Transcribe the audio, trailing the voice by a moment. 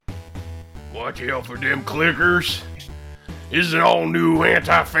Watch out for them clickers. This is an all-new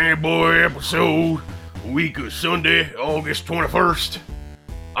Anti-Fanboy episode, week of Sunday, August 21st.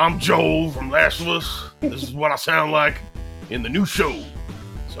 I'm Joel from Last of Us. This is what I sound like in the new show.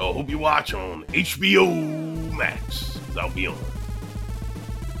 So I hope you watch on HBO Max. I'll be on.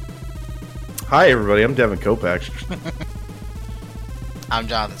 Hi, everybody. I'm Devin Kopeck. I'm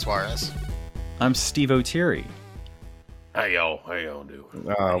Jonathan Suarez. I'm Steve O'Teary. How y'all doing?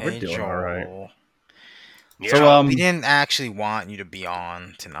 We're doing all right. Yeah, So, We didn't actually want you to be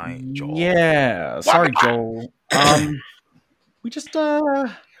on tonight, Joel. Yeah, sorry, Joel. We just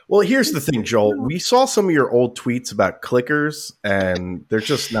Well, here's the thing, Joel. We saw some of your old tweets about clickers, and they're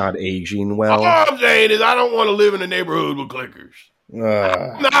just not aging well. all I'm saying is I don't want to live in a neighborhood with clickers.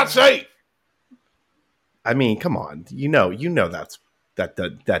 Not safe. I mean, come on. You know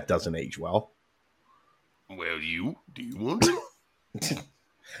that doesn't age well. Well, do you want to?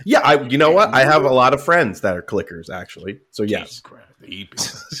 Yeah, you know what? I have a lot of friends that are clickers, actually. So yes, Jesus Christ, they eat people.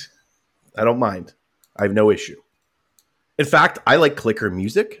 I don't mind. I have no issue. In fact, I like clicker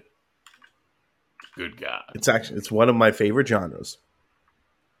music. Good God. It's one of my favorite genres.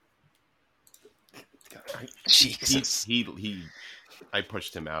 Jesus. I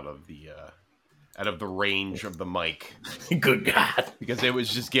pushed him out of the range of the mic. Good God. Because it was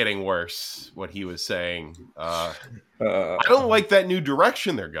just getting worse, what he was saying. I don't like that new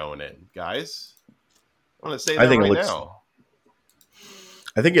direction they're going in, guys. I want to say that now.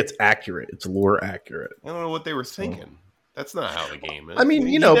 I think it's accurate. It's lore accurate. I don't know what they were thinking. That's not how the game is. I mean,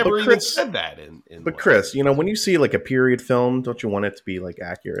 He but never even Chris said that in But Chris, when you see like a period film, don't you want it to be like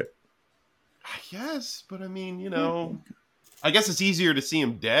accurate? Yes, but I mean, I guess it's easier to see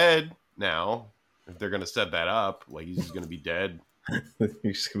him dead now. If they're going to set that up, like he's just going to be dead.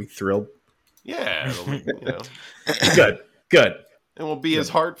 You're just going to be thrilled. Yeah. Good. It won't be as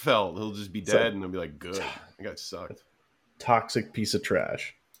heartfelt. He'll just be dead and they'll be like, good. That guy sucked. Toxic piece of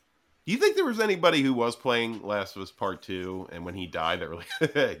trash. Do you think there was anybody who was playing Last of Us Part 2 and when he died, they were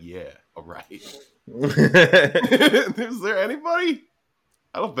like, yeah, all right. Is there anybody?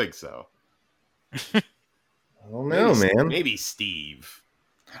 I don't think so. I don't know, man. Maybe Steve.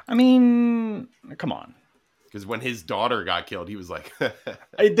 I mean, come on. Because when his daughter got killed, he was like...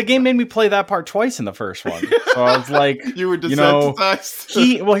 The game made me play that part twice in the first one. So I was like... You were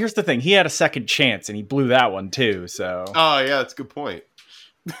desensitized? Well, here's the thing. He had a second chance, and he blew that one, too. So Oh, yeah, that's a good point.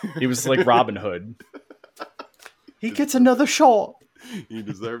 he was like Robin Hood. He gets another shot. He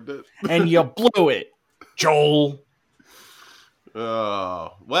deserved it. And you blew it, Joel.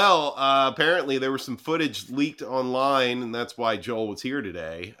 Oh, well, apparently there was some footage leaked online, and that's why Joel was here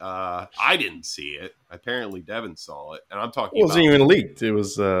today. I didn't see it. Apparently Devin saw it, and I'm talking It wasn't about... even leaked. It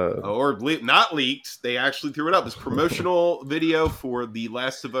was... not leaked. They actually threw it up. It's promotional video for the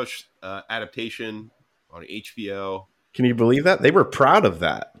Last of Us adaptation on HBO. Can you believe that? They were proud of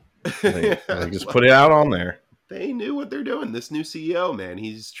that. They just put it out on there. They knew what they're doing. This new CEO, man,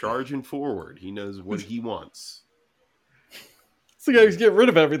 he's charging forward. He knows what he wants. It's the guy who's getting rid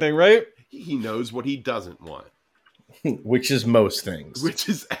of everything, right? He knows what he doesn't want. Which is most things. Which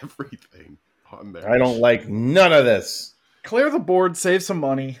is everything on there. I don't like none of this. Clear the board, save some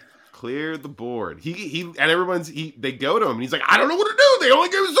money. Clear the board. He and they go to him and he's like, I don't know what to do. They only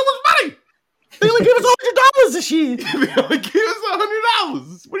gave us so much money. They only give us $100 this year. They only gave us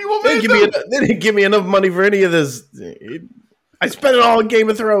 $100. What do you want me to do? They didn't give me enough money for any of this. I spent it all on Game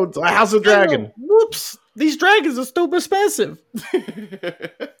of Thrones, House of Dragon. Whoops. These dragons are stupid expensive.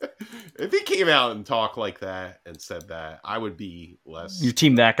 If he came out and talked like that and said that, I would be less. You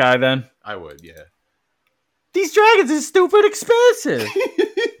team that guy then? I would, yeah. These dragons are stupid expensive.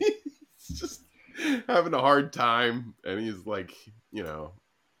 He's just having a hard time, and he's like,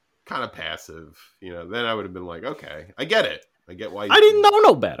 kind of passive. Then I would have been like, okay, I get it. I get why. I didn't know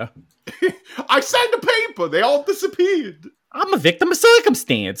no better. I signed the paper. They all disappeared. I'm a victim of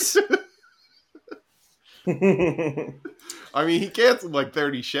circumstance. I mean, he canceled like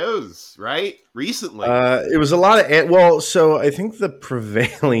 30 shows, right? Recently. It was a lot of... so I think the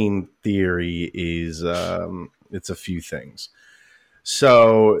prevailing theory is it's a few things.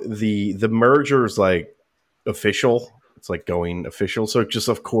 So the merger is like official. It's like going official. So just,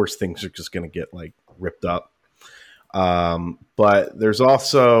 of course, things are just going to get like ripped up. But there's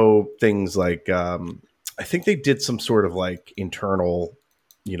also things like... I think they did some sort of like internal,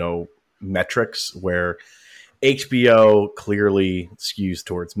 metrics where HBO clearly skews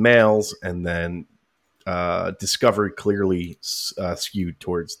towards males, and then Discovery clearly skewed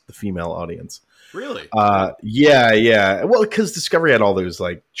towards the female audience. Really? Yeah. Well, because Discovery had all those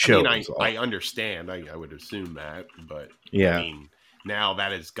like shows. I understand. I would assume that, but yeah. I mean, now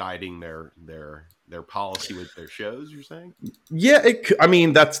that is guiding their policy with their shows. You're saying? Yeah, I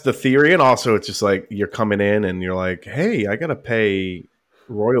mean, that's the theory, and also it's just like you're coming in and you're like, hey, I gotta pay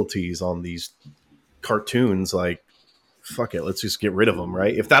royalties on these cartoons. Like, fuck it, let's just get rid of them,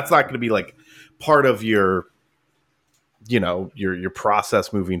 right? If that's not going to be like part of your, your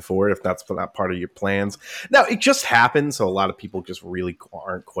process moving forward, if that's not part of your plans. Now, it just happens, so a lot of people just really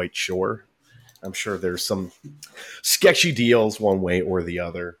aren't quite sure. I'm sure there's some sketchy deals one way or the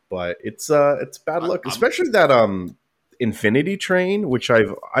other, but it's bad luck, especially that Infinity Train, which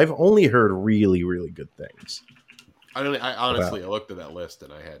I've only heard really, really good things. I honestly looked at that list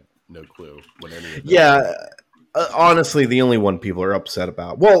and I had no clue what any of that. Yeah, honestly, the only one people are upset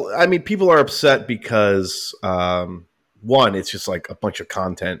about. Well, I mean, people are upset because one, it's just like a bunch of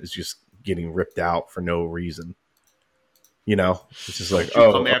content is just getting ripped out for no reason. It's just like,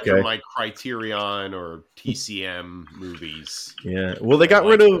 come after my Criterion or TCM movies. Yeah, well, they got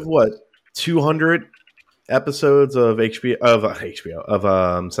rid of 200 episodes of HBO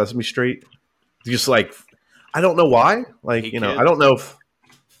of Sesame Street. Just like, I don't know why. Like, Hey, I don't know if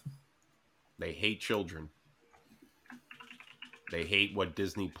they hate children. They hate what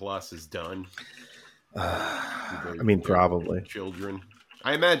Disney Plus has done. I mean, probably children.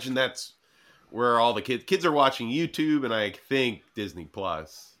 I imagine that's where all the kids are watching YouTube, and I think Disney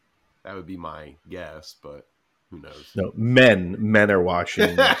Plus. That would be my guess, but who knows? No, men are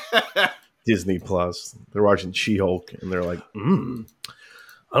watching Disney Plus. They're watching She-Hulk, and they're like,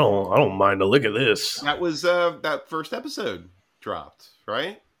 I don't mind a look at this. That was that first episode dropped,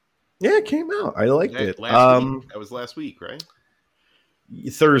 right? Yeah, it came out. I liked it. Last week. That was last week, right?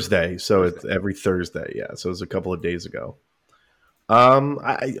 Thursday. So it's every Thursday. Yeah. So it was a couple of days ago.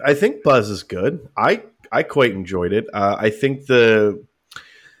 I think Buzz is good. I quite enjoyed it. I think the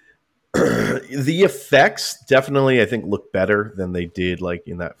effects definitely, I think, look better than they did like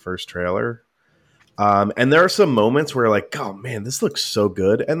in that first trailer. And there are some moments where you're like, oh man, this looks so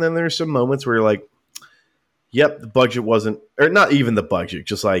good. And then there's some moments where you're like, yep, the budget wasn't, or not even the budget,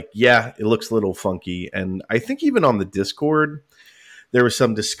 just like, yeah, it looks a little funky. And I think even on the Discord, there was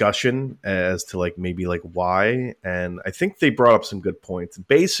some discussion as to like maybe like why. And I think they brought up some good points.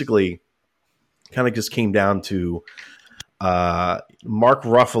 Basically, kind of just came down to Mark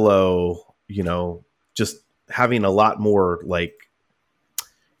Ruffalo, just having a lot more like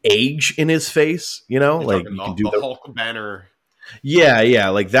age in his face, like you can do the Hulk banner. Yeah,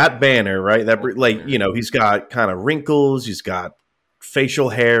 like that banner, right? That like he's got kind of wrinkles, he's got facial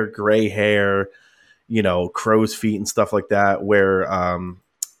hair, gray hair, crow's feet and stuff like that. Where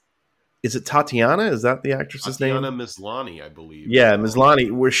is it Tatiana? Is that the actress's name? Tatiana Maslany, I believe. Yeah,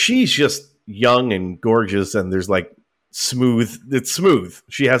 Maslany, where she's just young and gorgeous, and there's like smooth. It's smooth.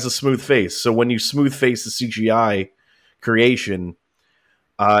 She has a smooth face. So when you smooth face the CGI creation,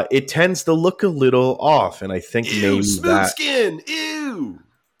 it tends to look a little off, and I think maybe smooth skin. Ew.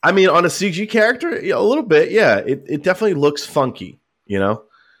 I mean, on a CG character, a little bit, yeah. It definitely looks funky,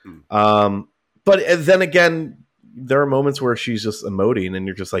 But then again, there are moments where she's just emoting, and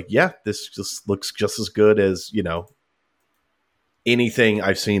you're just like, yeah, this just looks just as good as anything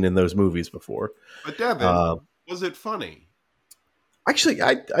I've seen in those movies before. But Devin, was it funny? Actually,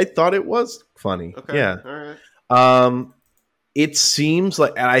 I thought it was funny. Okay, yeah. All right. It seems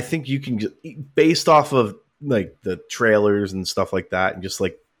like, and I think you can just, based off of like the trailers and stuff like that, and just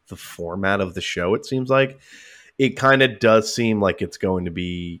like the format of the show, it seems like it kind of does seem like it's going to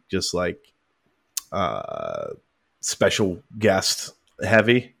be just like special guest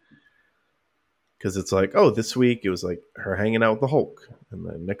heavy, because it's like, oh, this week it was like her hanging out with the Hulk, and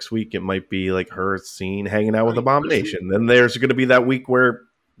then next week it might be like her scene hanging out with Abomination. Then there's going to be that week where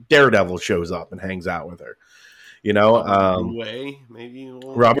Daredevil shows up and hangs out with her. Goulet, maybe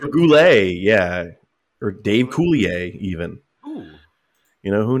Robert Goulet, yeah, or Dave Coulier, even. Ooh.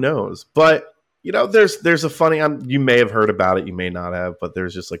 Who knows? But there's a funny. You may have heard about it, you may not have, but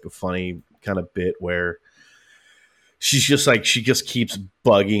there's just like a funny kind of bit where she's just like, she just keeps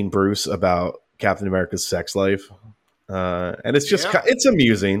bugging Bruce about Captain America's sex life, and it's just it's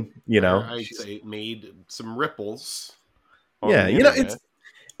amusing. I'd say it made some ripples. Yeah, it's.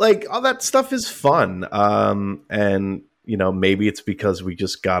 Like, all that stuff is fun. And, maybe it's because we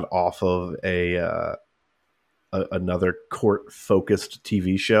just got off of another court-focused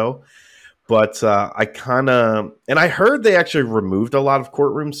TV show. But I kind of... And I heard they actually removed a lot of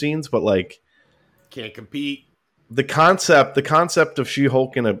courtroom scenes, but, like... Can't compete. The concept of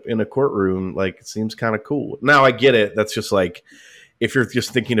She-Hulk in a courtroom, like, it seems kind of cool. Now, I get it. That's just, like, if you're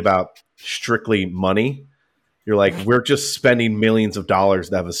just thinking about strictly money... You're like, we're just spending millions of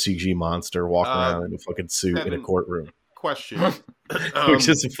dollars to have a CG monster walk around in a fucking suit in a courtroom. question. which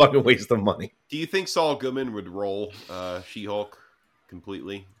is a fucking waste of money. Do you think Saul Goodman would roll She-Hulk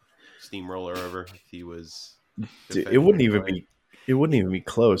completely, steamroller over if he was? Dude, it wouldn't even be. It wouldn't even be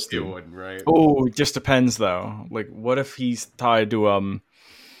close, It dude. wouldn't, right? Oh, it just depends though. Like, what if he's tied to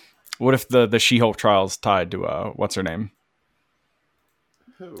What if the She-Hulk trial's tied to what's her name?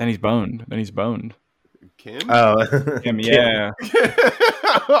 Who? Then he's boned. Kim? Oh, Him, yeah.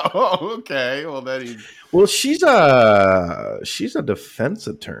 Oh, okay. Well, then he. well, she's a defense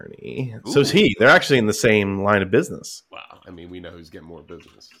attorney. So is Ooh. he. They're actually in the same line of business. Wow. I mean, we know who's getting more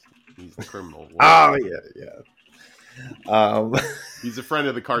business. He's the criminal. Oh yeah. He's a friend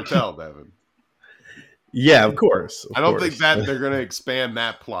of the cartel, Devin. Yeah, of course. I don't think that they're going to expand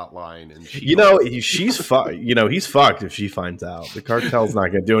that plot line. And She's fucked. He's fucked if she finds out. The cartel's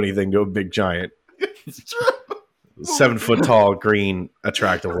not going to do anything to a big giant, it's true. 7 foot tall, green,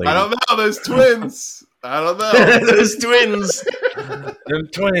 attractive lady. I don't know those twins. I don't know. Those twins. Them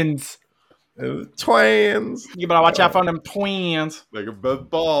twins. Twins. You better watch out for them twins. They're both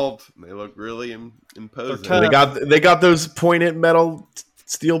bald. They look really imposing. They're They got those pointed metal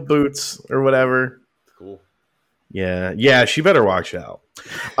steel boots or whatever. Cool. Yeah. She better watch out.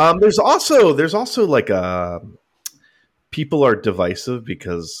 There's also like people are divisive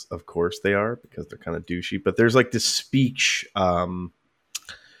because of course they are, because they're kind of douchey. But there's like this speech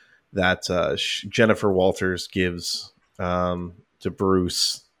that Jennifer Walters gives to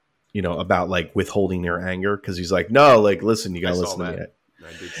Bruce, about like withholding their anger, because he's like, no, like listen, you gotta I saw listen to me. that.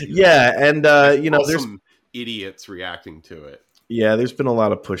 I did see that. Yeah, and there's some idiots reacting to it. Yeah, there's been a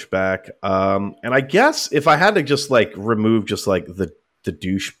lot of pushback. And I guess if I had to just like remove just like the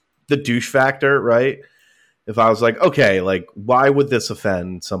douche factor, right? If I was like, okay, like why would this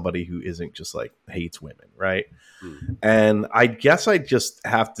offend somebody who isn't just like hates women, right? And I guess I just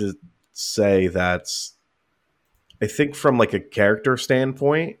have to say that I think from like a character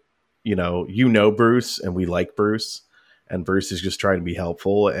standpoint, Bruce and we like Bruce, and Bruce is just trying to be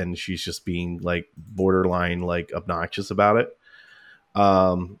helpful and she's just being like borderline like obnoxious about it.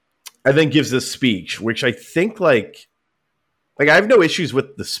 And then gives this speech, which I think like I have no issues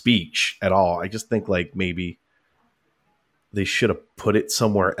with the speech at all. I just think like maybe they should have put it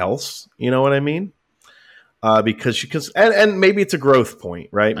somewhere else. You know what I mean? Because maybe it's a growth point,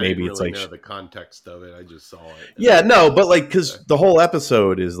 right? Maybe didn't it's really like know the context of it. I just saw it. yeah, no, but like because the whole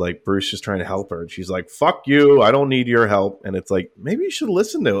episode is like Bruce just trying to help her, and she's like, "Fuck you, I don't need your help," and it's like maybe you should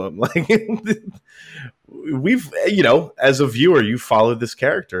listen to him. Like we've as a viewer, you followed this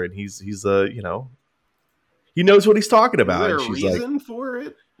character, and he's he knows what he's talking about. Is there and a she's reason for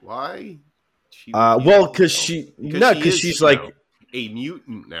it? Why? because she's like a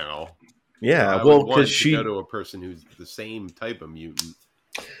mutant now. yeah, I well would want because to she go to a person who's the same type of mutant.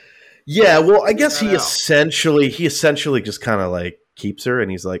 yeah, well I guess Figure he that out. essentially just kind of like keeps her, and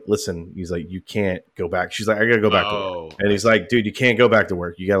he's like, listen, he's like, you can't go back. She's like, I gotta go back to work. And he's like, dude, you can't go back to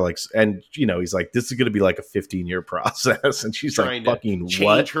work. You gotta like, and he's like, this is gonna be like a 15-year process. And she's Trying like, to fucking change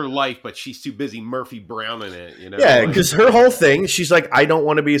what? her life, but she's too busy Murphy Brown in it. Yeah, because her whole thing, she's like, I don't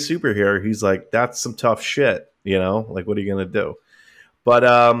want to be a superhero. He's like, that's some tough shit. Like, what are you gonna do? But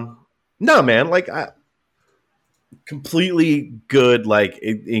no, man, like, completely good, like,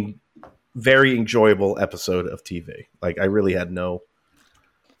 very enjoyable episode of TV. Like, I really had no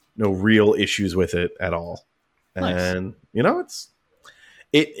real issues with it at all. Nice. And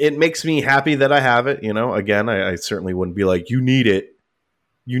it makes me happy that I have it. Again, I certainly wouldn't be like, you need it,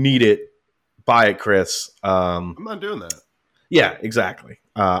 buy it, Chris. I'm not doing that. Yeah, exactly.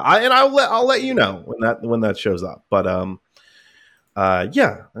 I'll let you know when that shows up. But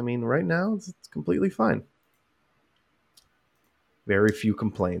yeah, I mean, right now it's completely fine. Very few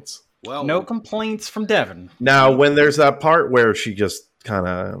complaints. Well, No complaints from Devin. Now, when there's that part where she just kind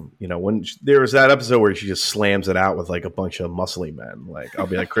of, there's that episode where she just slams it out with like a bunch of muscly men, like I'll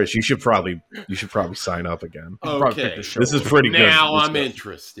be like, Chris, you should probably sign up again. okay. This is pretty good. Now This I'm good.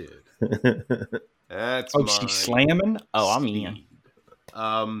 interested. That's Oh, my she's slamming? Oh, I'm in. speed.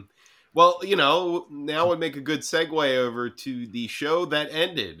 Well, now would make a good segue over to the show that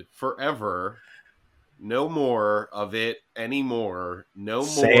ended forever. No more of it anymore. No more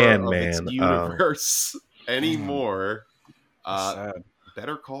Sandman, of its universe anymore. Sad.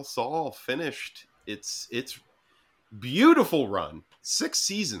 Better Call Saul finished its beautiful run. 6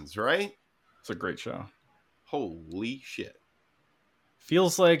 seasons, right? It's a great show. Holy shit.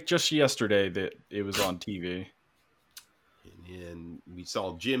 Feels like just yesterday that it was on TV. And we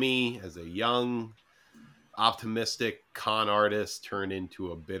saw Jimmy as a young, optimistic con artist turn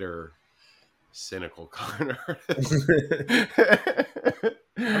into a bitter, cynical con artist.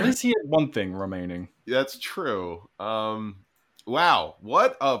 At least he had one thing remaining. That's true. Wow,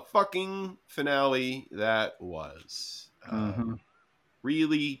 what a fucking finale that was. Mhm.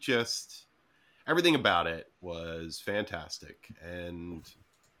 Really, just everything about it was fantastic, and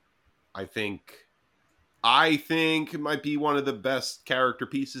I think it might be one of the best character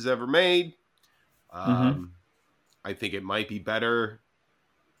pieces ever made. I think it might be better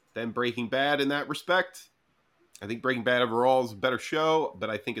than Breaking Bad in that respect. I think Breaking Bad overall is a better show, but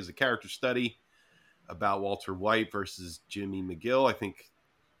I think as a character study about Walter White versus Jimmy McGill, I think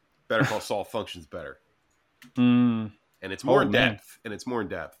Better Call Saul functions better. Mm. And it's more in man. depth, and it's more in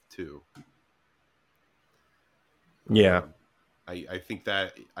depth too. Yeah. I think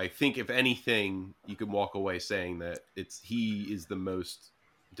if anything, you can walk away saying that he is the most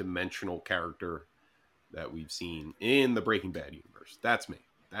dimensional character that we've seen in the Breaking Bad universe. That's me.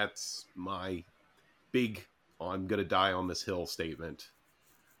 That's my big I'm gonna die on this hill statement.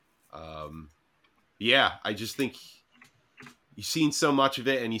 Yeah, I just think you've seen so much of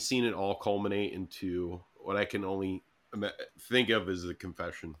it, and you've seen it all culminate into what I can only think of as a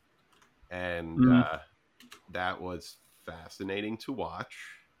confession, and that was fascinating to watch.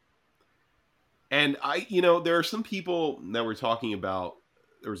 And there are some people that were talking about,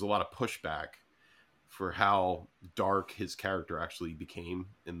 there was a lot of pushback for how dark his character actually became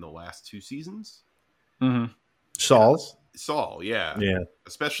in the last 2 seasons. Mm-hmm. Saul, yeah.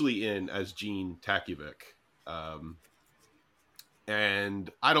 Especially as Gene Takovic. And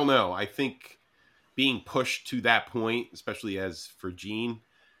I don't know. I think being pushed to that point, especially as for Gene,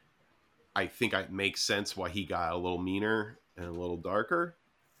 I think it makes sense why he got a little meaner and a little darker.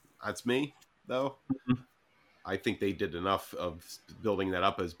 That's me, though. Mm-hmm. I think they did enough of building that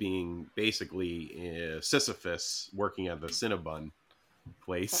up as being basically Sisyphus working at the Cinnabon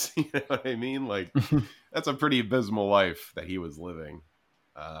place. You know what I mean? Like, that's a pretty abysmal life that he was living.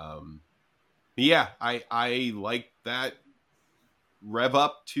 Yeah, I liked that rev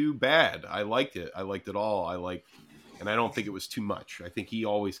up to bad. I liked it. I liked it all. And I don't think it was too much. I think he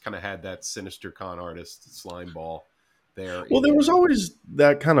always kind of had that sinister con artist slime ball there. Well, there was always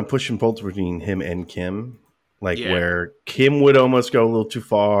that kind of push and pull between him and Kim. Where Kim would almost go a little too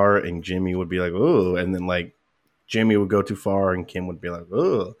far and Jimmy would be like, "Ooh," and then like Jimmy would go too far and Kim would be like,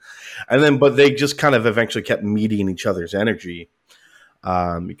 "Ooh," and then but they just kind of eventually kept meeting each other's energy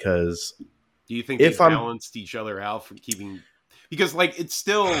because. Do you think they balanced each other out for keeping? Because like it's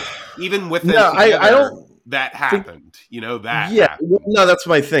still even with them together, I don't. That happened, that. Yeah, happened. No, that's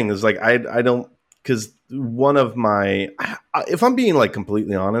my thing. Is like I don't because one of my if I'm being like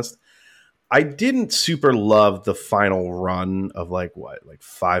completely honest. I didn't super love the final run of like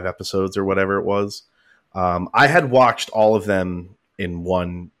 5 episodes or whatever it was. I had watched all of them in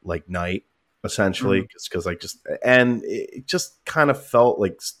one like night, essentially, because it just kind of felt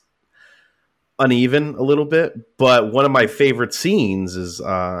like uneven a little bit. But one of my favorite scenes is,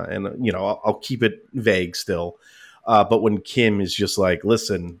 and I'll keep it vague still. But when Kim is just like,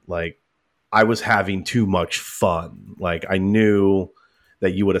 listen, like I was having too much fun. Like I knew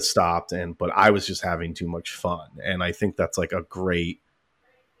that you would have stopped, but I was just having too much fun. And I think that's like a great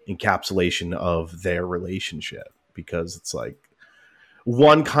encapsulation of their relationship because it's like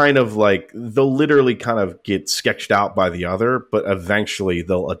one kind of like they'll literally kind of get sketched out by the other, but eventually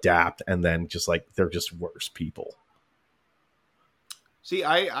they'll adapt and then just like they're just worse people. See,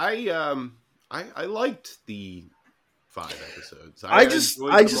 I liked the 5 episodes. I just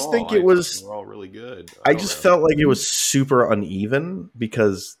think it was all really good. I just felt like it was super uneven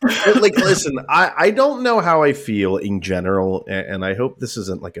because like listen, I don't know how I feel in general, and I hope this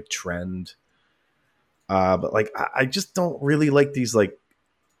isn't like a trend. But like I just don't really like these like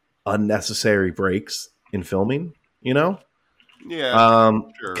unnecessary breaks in filming, Yeah.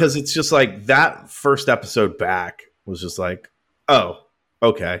 Because it's just like that first episode back was just like, oh,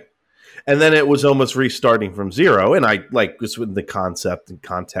 okay. And then it was almost restarting from zero. And I like just with the concept and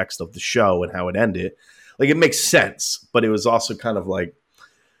context of the show and how it ended, like it makes sense. But it was also kind of like,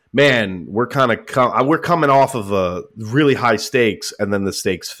 man, we're coming off of a really high stakes, and then the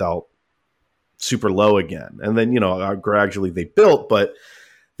stakes felt super low again. And then gradually they built, but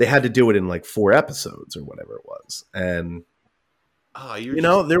they had to do it in like 4 episodes or whatever it was. And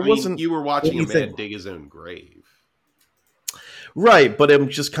wasn't. You were watching a man dig his own grave. Right, but I'm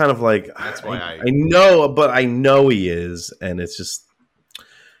just kind of like that's why I know, but I know he is, and it's just.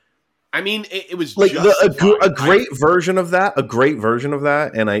 I mean, it was like a great version of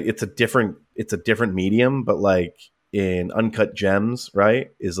that, and it's a different medium, but like in Uncut Gems,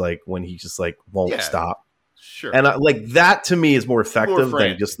 right, is like when he just like won't stop. Sure, and like that to me is more effective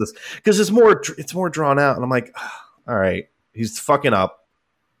than just this because it's more drawn out, and I'm like, all right, he's fucking up.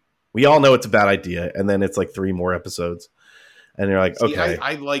 We all know it's a bad idea, and then it's like 3 more episodes, and you're like, See, okay.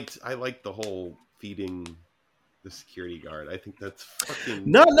 I liked the whole feeding the security guard. I think that's fucking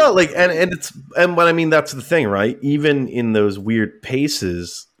No, like, but I mean, that's the thing, right? Even in those weird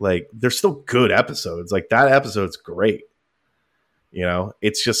paces, like, they're still good episodes. Like, that episode's great. You know,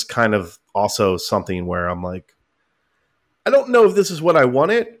 it's just kind of also something where I'm like, I don't know if this is what I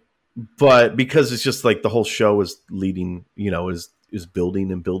wanted, but because it's just like the whole show is leading, you know, is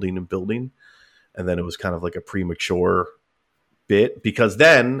building and building and building, and then it was kind of like a premature bit because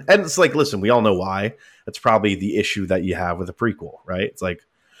then, and it's like, listen, we all know why. That's probably the issue that you have with a prequel, right? It's like,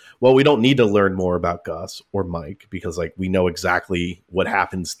 well, we don't need to learn more about Gus or Mike because like we know exactly what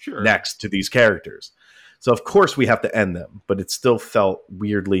happens next to these characters. So of course we have to end them, but it still felt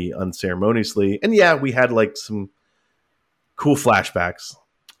weirdly unceremoniously. And yeah, we had like some cool flashbacks.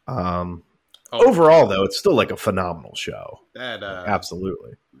 Overall, though, it's still like a phenomenal show. That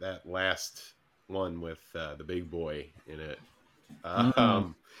absolutely. That last one with the big boy in it.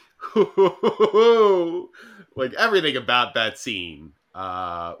 Like everything about that scene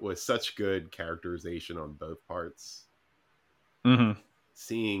was such good characterization on both parts.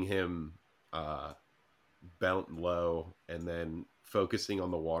 Seeing him bent low and then focusing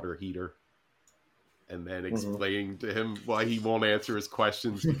on the water heater and then explaining to him why he won't answer his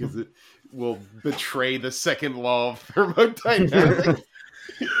questions because it will betray the second law of thermodynamics.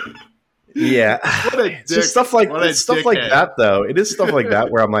 Yeah, what a dick. Just stuff like that, though. It is stuff like that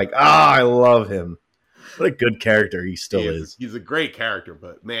where I'm like, I love him. What a good character he still is. He's a great character,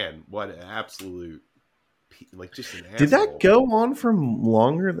 but man, what an absolute just an asshole. Did that go on for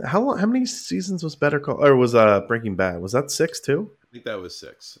longer? How many seasons was Better Call or was Breaking Bad? Was that 6 too? I think that was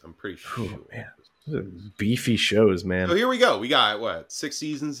 6. I'm pretty sure. Oh, man. Beefy shows, man. So here we go. We got 6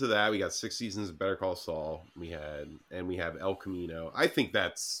 seasons of that. We got 6 seasons of Better Call Saul. We have El Camino. I think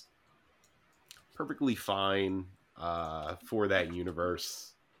that's perfectly fine for that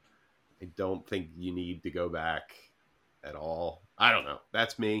universe. I don't think you need to go back at all. I don't know.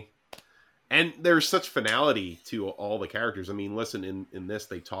 That's me. And there's such finality to all the characters. I mean, listen, in this,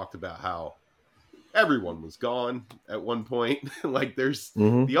 they talked about how everyone was gone at one point. Like, there's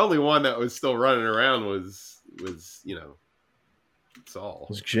the only one that was still running around was Saul. It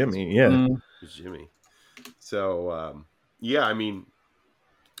was Jimmy, yeah. It was Jimmy. So, yeah, I mean,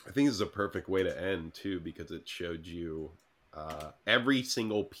 I think this is a perfect way to end, too, because it showed you every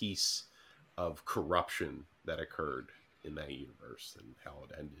single piece of corruption that occurred in that universe and how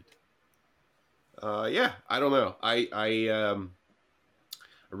it ended. Yeah, I don't know. I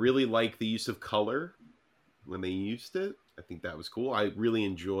really like the use of color when they used it. I think that was cool. I really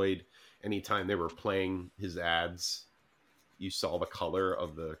enjoyed anytime they were playing his ads. You saw the color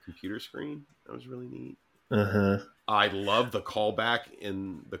of the computer screen. That was really neat. I love the callback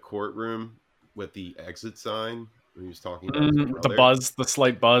in the courtroom with the exit sign when he was talking about his brother. The buzz, the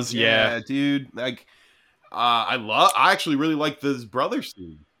slight buzz. Yeah, dude. Like, I actually really like this brother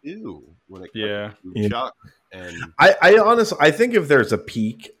scene too. When it comes to Chuck and I honestly, I think if there's a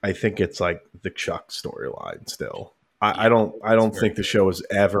peak, I think it's like the Chuck storyline. Still, I don't think the show is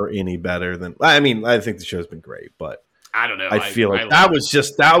ever any better than. I mean, I think the show's been great, but I don't know. I feel like that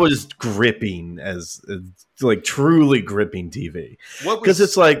was gripping as like truly gripping TV because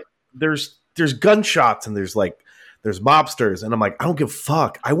it's like there's gunshots and there's mobsters and I'm like, I don't give a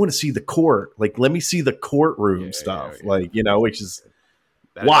fuck. I want to see the court. Like, let me see the courtroom stuff. Yeah. Like, which is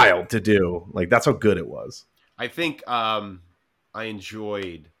wild to do. Like, that's how good it was. I think I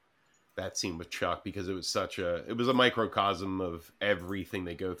enjoyed that scene with Chuck because it was it was a microcosm of everything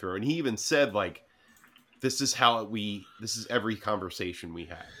they go through. And he even said, like, this is every conversation we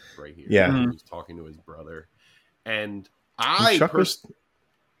had right here. Yeah. He was talking to his brother. And I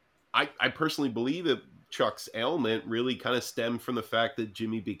personally believe that Chuck's ailment really kind of stemmed from the fact that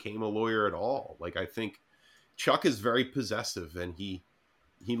Jimmy became a lawyer at all. Like, I think Chuck is very possessive and he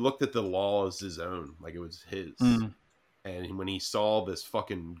looked at the law as his own, like it was his. And when he saw this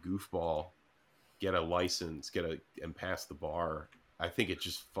fucking goofball get a license, and pass the bar, I think it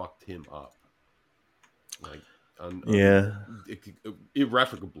just fucked him up. Like,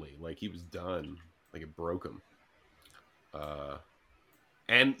 irrevocably. Like, he was done. Like, it broke him.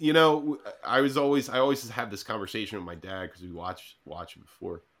 And I always have this conversation with my dad because we watched it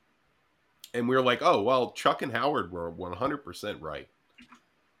before, and we were like, oh well, Chuck and Howard were 100% right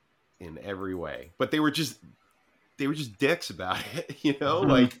in every way, but they were just dicks about it,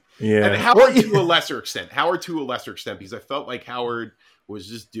 like, and Howard to a lesser extent, because I felt like Howard was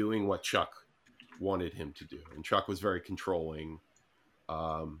just doing what Chuck wanted him to do, and Chuck was very controlling.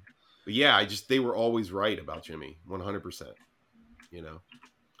 But yeah, they were always right about Jimmy, 100%.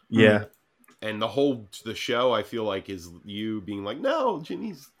 Yeah. And the show, I feel like, is you being like, no,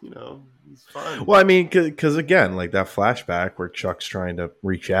 Jimmy's, he's fine. Well, I mean, because again, like that flashback where Chuck's trying to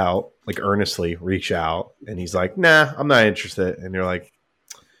reach out, like earnestly reach out, and he's like, "Nah, I'm not interested." And you're like,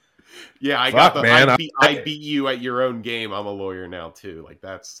 yeah, fuck, man, I beat you at your own game. I'm a lawyer now too. Like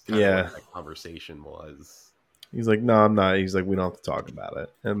that's kind of what that conversation was. He's like, "No, I'm not." He's like, "We don't have to talk about it."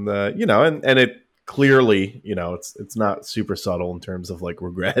 And and it clearly, it's not super subtle in terms of like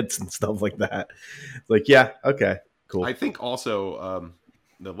regrets and stuff like that. It's like, yeah, okay, cool. I think also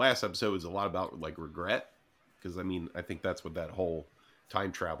the last episode was a lot about like regret, because I mean, I think that's what that whole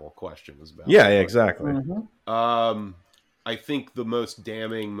time travel question was about. Yeah, exactly. I think the most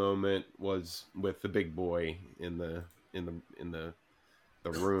damning moment was with the big boy in the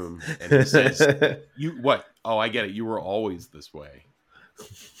room, and he says, "You what? Oh, I get it. You were always this way."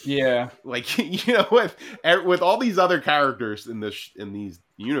 Yeah, like with all these other characters in these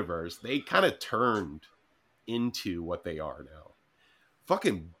universe, they kind of turned into what they are now.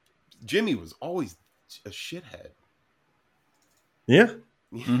 Fucking Jimmy was always a shithead. Yeah.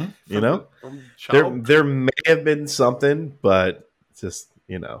 There may have been something, but just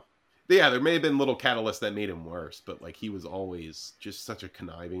yeah, there may have been little catalysts that made him worse, but like he was always just such a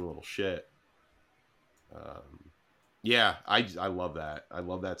conniving little shit. Yeah, I love that. I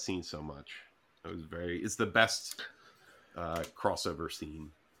love that scene so much. It's the best crossover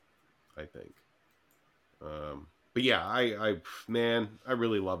scene, I think. But yeah, I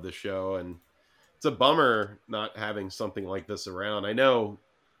really love this show, and it's a bummer not having something like this around. I know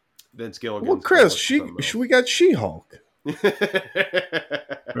Vince Gilligan. Well, Chris, we got She-Hulk.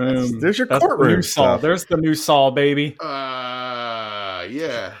 There's your courtroom stuff. There's the new Saw, baby.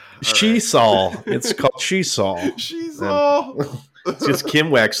 Yeah. She-Saw. It's called She-Saw. She-Saw. It's just Kim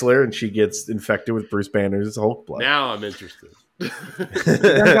Wexler, and she gets infected with Bruce Banner's Hulk blood. Now I'm interested.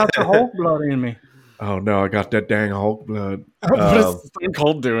 I got the Hulk blood in me. Oh no, I got that dang Hulk blood. What is Stone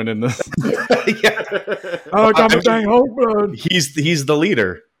Cold doing in this? Yeah. Oh, I got the dang Hulk blood. He's the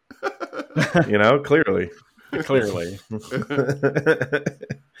leader. Clearly.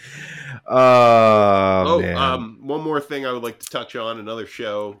 Man. One more thing I would like to touch on. Another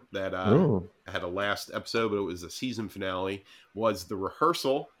show that had a last episode, but it was a season finale, was The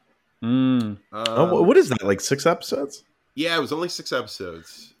Rehearsal. What is that? Like 6 episodes? Yeah, it was only 6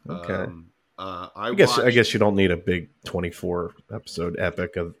 episodes. Okay. I guess you don't need a big 24 episode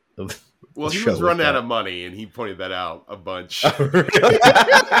epic of well, he was running out of money, and he pointed that out a bunch. Oh, really?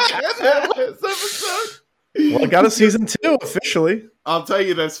 Well, I got a season 2 officially. I'll tell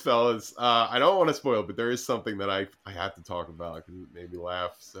you this, fellas. I don't want to spoil, but there is something that I have to talk about because it made me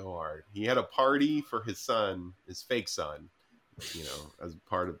laugh so hard. He had a party for his son, his fake son, as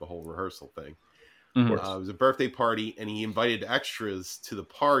part of the whole rehearsal thing. Mm-hmm. It was a birthday party, and he invited extras to the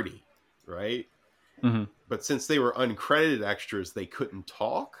party, right? Mm-hmm. But since they were uncredited extras, they couldn't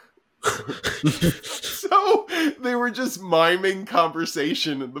talk. So they were just miming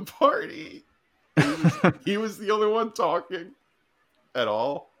conversation in the party. He was the only one talking at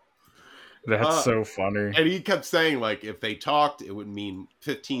all. That's so funny. And he kept saying, like, if they talked, it would mean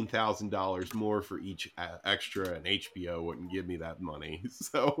 $15,000 more for each extra, and HBO wouldn't give me that money.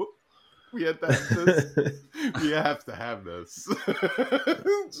 So we had that. We have to have this.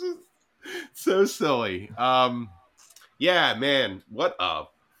 It's just so silly. Yeah, man, what a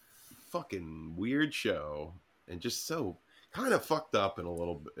fucking weird show, and just so kind of fucked up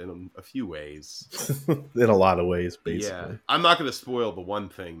in a few ways. In a lot of ways, basically. Yeah, I'm not going to spoil the one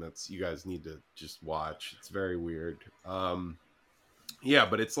thing that's you guys need to just watch. It's very weird. Yeah,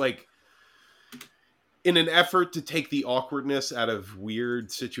 but it's like in an effort to take the awkwardness out of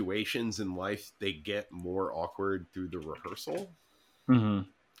weird situations in life, they get more awkward through the rehearsal. Mm-hmm.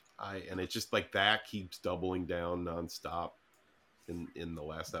 And it's just like that keeps doubling down nonstop in the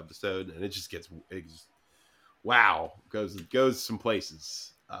last episode, and it just wow, goes some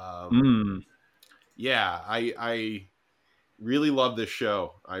places. Yeah, I really love this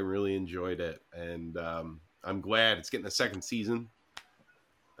show. I really enjoyed it, and I'm glad it's getting a second season.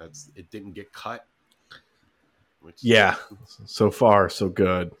 It didn't get cut. Yeah, so far so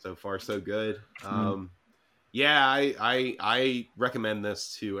good. So far so good. Yeah, I recommend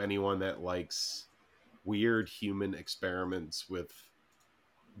this to anyone that likes weird human experiments with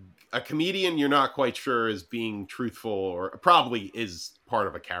a comedian you're not quite sure is being truthful, or probably is part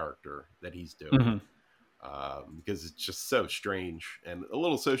of a character that he's doing. Because it's just so strange and a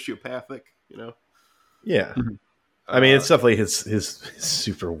little sociopathic, Yeah. I mean, it's definitely his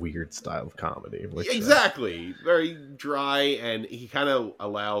super weird style of comedy. Which, exactly. Very dry, and he kind of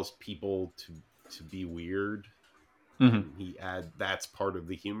allows people to be weird. That's part of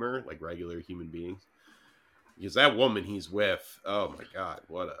the humor, like regular human beings. Because that woman he's with, oh my god,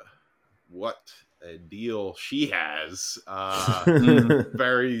 what a deal she has.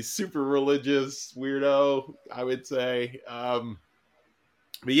 Very super religious weirdo, I would say.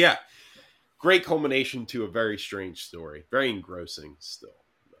 But yeah, great culmination to a very strange story. Very engrossing still.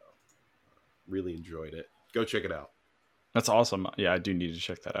 Really enjoyed it. Go check it out. That's awesome. Yeah, I do need to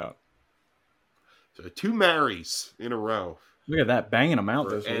check that out. So 2 marries in a row. Look at that, banging them out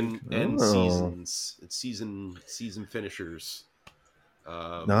this and week. seasons. It's season finishers.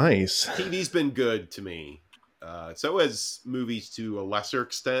 Nice. TV's been good to me. So has movies to a lesser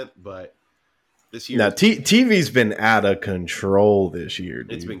extent, but this year... Now, TV's been out of control this year,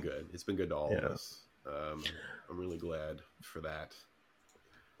 dude. It's been good. It's been good to all of us. I'm really glad for that.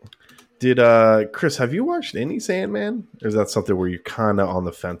 Did Chris, have you watched any Sandman? Or is that something where you're kind of on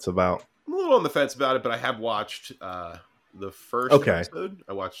the fence about? I'm a little on the fence about it, but I have watched the first episode.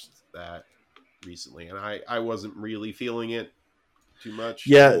 I watched that recently, and I wasn't really feeling it too much.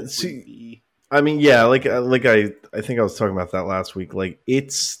 Yeah, see, I mean, yeah, like I think I was talking about that last week. Like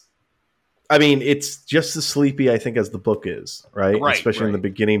it's just as sleepy, I think, as the book is, right? Especially in the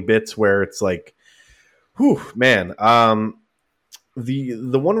beginning bits where it's like, whew, man.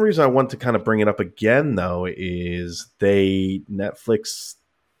 The one reason I want to kind of bring it up again, though, is Netflix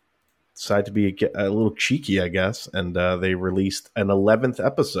decided to be a little cheeky, I guess, and they released an 11th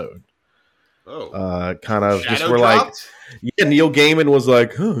episode. Oh, kind of Shadow just were dropped? like, yeah, Neil Gaiman was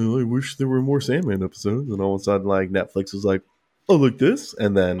like, oh, I wish there were more Sandman episodes, and all of a sudden, like, Netflix was like, oh, look this,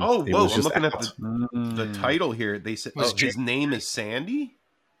 and then it was just I'm looking out. at the title here. They said his name is Sandy.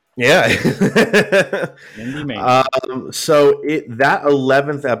 Yeah. Man. So that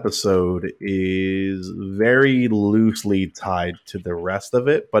 11th episode is very loosely tied to the rest of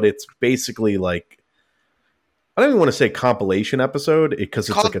it, but it's basically like, I don't even want to say compilation episode because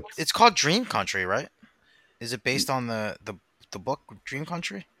it's called Dream Country, right? Is it based on the book Dream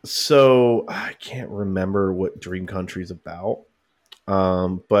Country? So I can't remember what Dream Country is about.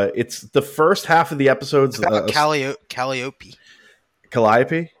 But it's the first half of the episodes. It's about Calliope. Calliope?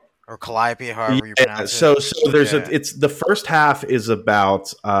 Or Calliope, however you pronounce it. So there's it's the first half is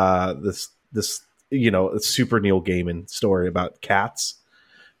about this super Neil Gaiman story about cats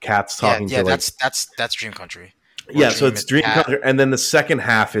talking to that's Dream Country. Yeah, so it's Dream Country, and then the second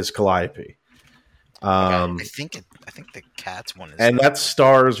half is Calliope. I think the cats one is, and that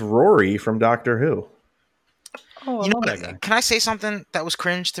stars Rory from Doctor Who. Oh, you know what? Can I say something that was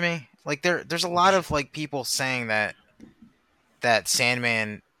cringe to me? Like there's a lot of like people saying that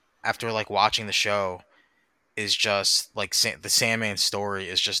Sandman, after like watching the show, is just like the Sandman story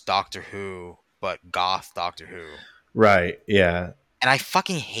is just Doctor Who, but goth Doctor Who. Right. Yeah. And I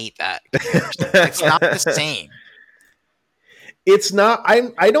fucking hate that. It's not the same. It's not.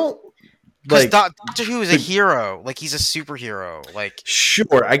 I don't. Because Doctor Who is a hero. Like, he's a superhero. Like,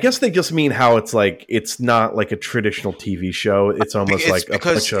 sure. I guess they just mean how it's like, it's not like a traditional TV show. It's almost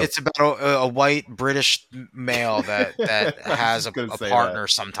it's about a white British male that has a partner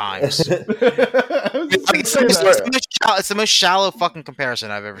sometimes. It's the most shallow fucking comparison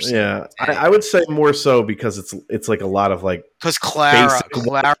I've ever seen. Yeah, I would say more so because it's like a lot of like, because Clara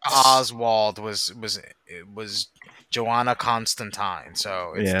Oswald was Joanna Constantine,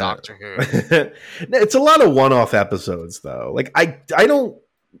 so it's Doctor Who. It's a lot of one-off episodes, though. Like I don't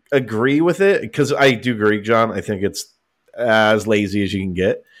agree with it because I do agree, John. I think it's as lazy as you can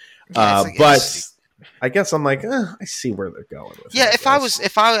get. But I guess I'm like, I see where they're going with it. Yeah, if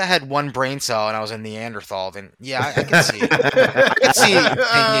I had one brain cell and I was a Neanderthal, then yeah, I can see. I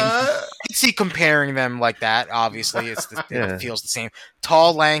can see comparing them like that. Obviously, it feels the same.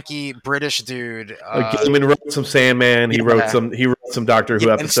 Tall, lanky British dude. Gaiman wrote some Sandman. He wrote some Doctor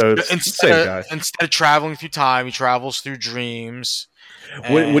Who episodes. Instead of traveling through time, he travels through dreams.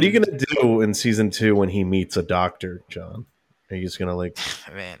 What are you gonna do in season 2 when he meets a doctor, John? Are you just gonna like?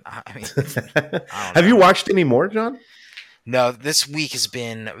 Man, I mean, have you watched any more, John? No, this week has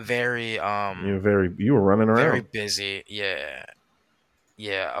been very. You were running around. Very busy. Yeah.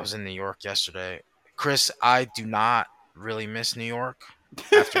 I was in New York yesterday. Chris, I do not really miss New York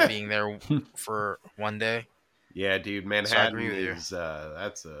after being there for one day. Yeah, dude, Manhattan is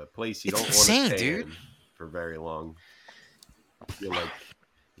that's a place you don't want to stay in for very long. I feel like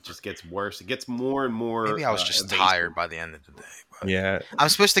it just gets worse. It gets more and more. Maybe I was just tired by the end of the day. But yeah, I'm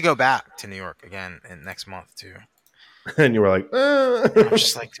supposed to go back to New York again next month too. And you were like, I'm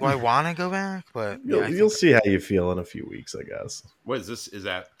just like, do I want to go back? But you'll see how you feel in a few weeks, I guess. What is this? Is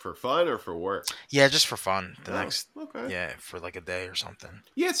that for fun or for work? Yeah, just for fun. Okay. Yeah, for like a day or something.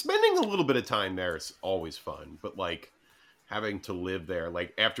 Yeah, spending a little bit of time there is always fun, but like having to live there,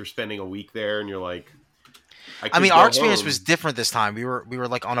 like after spending a week there, and you're like, I mean, our experience was different this time. We were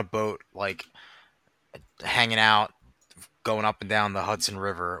like on a boat, like hanging out, going up and down the Hudson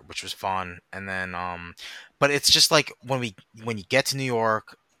River, which was fun. And then, but it's just like when you get to New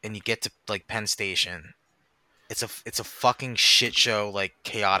York and you get to like Penn Station, it's a fucking shit show, like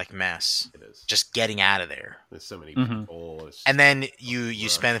chaotic mess. It is. Just getting out of there. There's so many people. And then you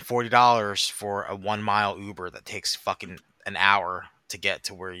spend $40 for a 1 mile Uber that takes fucking an hour to get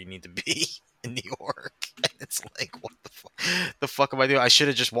to where you need to be in New York. And it's like, what the fuck am I doing? I should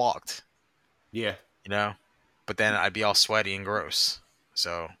have just walked. Yeah. You know? But then I'd be all sweaty and gross.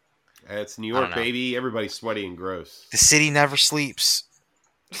 So it's New York, baby. Everybody's sweaty and gross. The city never sleeps.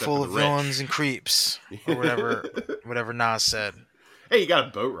 Except full of villains and creeps. Or whatever Nas said. Hey, you got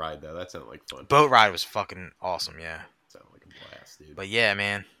a boat ride though. That sounded like fun. Boat ride was fucking awesome, yeah. Sounded like a blast, dude. But yeah,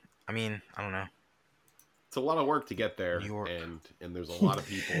 man. I mean, I don't know. It's a lot of work to get there, and there's a lot of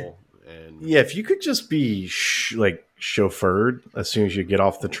people. And yeah, if you could just be chauffeured as soon as you get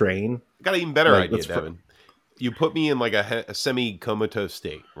off the train. I got an even better idea, Devin. You put me in like a semi-comatose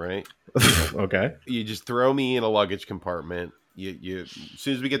state, right? Okay. You just throw me in a luggage compartment. You as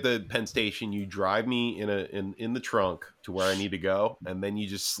soon as we get to Penn Station, you drive me in the trunk to where I need to go, and then you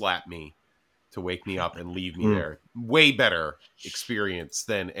just slap me to wake me up and leave me there. Way better experience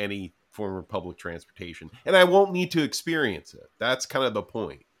than any form of public transportation, and I won't need to experience it. That's kind of the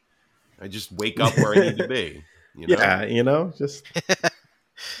point. I just wake up where I need to be. You know? Yeah,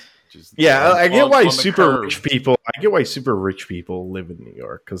 just yeah. I get why super rich people. I get why super rich people live in New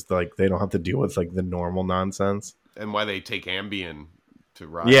York because like they don't have to deal with like the normal nonsense. And why they take Ambien to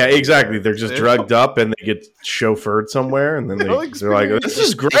ride. Yeah, exactly. They're just drugged up and they get chauffeured somewhere, and then they're like, "This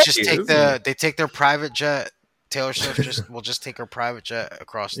is great." They take their private jet. Taylor Swift will just take her private jet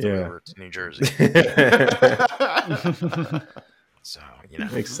across the river to New Jersey. So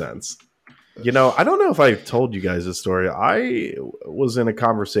makes sense. I don't know if I told you guys this story. I was in a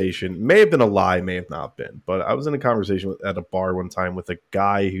conversation, may have been a lie, may have not been, but I was in a conversation at a bar one time with a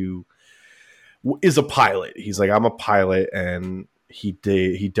guy who is a pilot. He's like, I'm a pilot, and he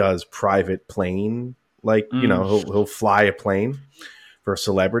does private plane, he'll fly a plane for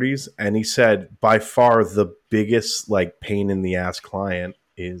celebrities. And he said by far the biggest like pain in the ass client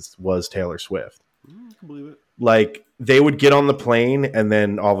was Taylor Swift. I can believe it. Like they would get on the plane and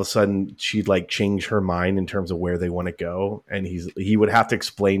then all of a sudden she'd like change her mind in terms of where they want to go. And he would have to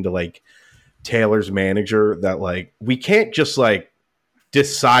explain to like Taylor's manager that like, we can't just like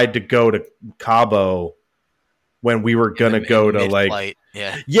decide to go to Cabo when we were going to go to like,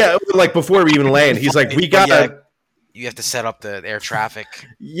 like before we even land. He's like, we got you have to set up the air traffic.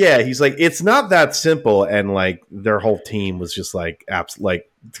 Yeah. He's like, it's not that simple. And like their whole team was just like,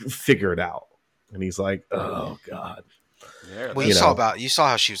 figure it out. And he's like, "Oh God." Yeah, well, you saw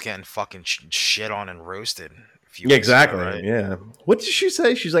how she was getting fucking shit on and roasted. Yeah, exactly. Ago, right? Yeah. What did she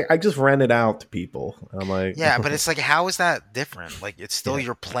say? She's like, "I just rent it out to people." I'm like, yeah, but it's like, how is that different? Like, it's still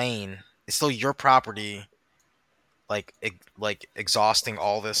your plane. It's still your property. Like exhausting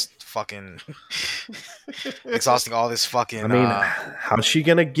all this fucking. I mean, how's she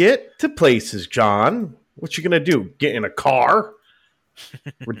gonna get to places, John? What's she gonna do? Get in a car?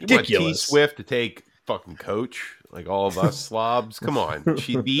 Ridiculous. You want T Swift to take fucking Coach like all of us slobs? Come on,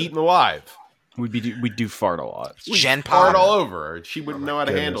 she'd be eaten alive. We do fart a lot. Gen Pop all over her. She wouldn't know how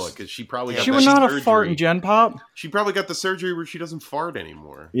to handle it because she probably got would not have fart in Gen Pop. She probably got the surgery where she doesn't fart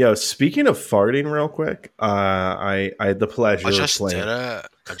anymore. Yeah. Speaking of farting, real quick, I had the pleasure of playing. I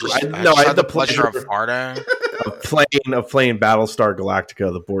had the pleasure of farting. of playing Battlestar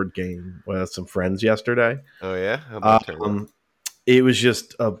Galactica, the board game, with some friends yesterday. Oh yeah. It was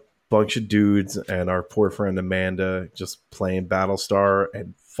just a bunch of dudes and our poor friend Amanda just playing Battlestar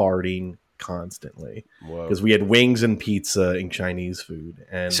and farting constantly because we had wings and pizza and Chinese food.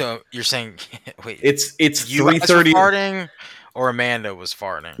 And so you're saying, wait, it's 3:30 farting, or Amanda was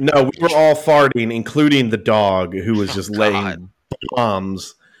farting? No, we were all farting, including the dog who was just laying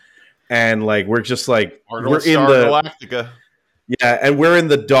bombs. And like we're just like we're in the Galactica. Yeah, and we're in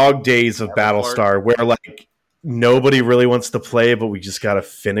the dog days of Battlestar where like nobody really wants to play, but we just got to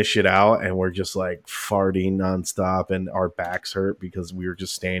finish it out. And we're just like farting nonstop, and our backs hurt because we were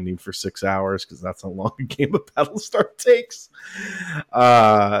just standing for 6 hours because that's how long a game of Battlestar takes.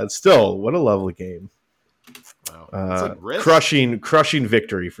 Still, what a lovely game! Wow. Crushing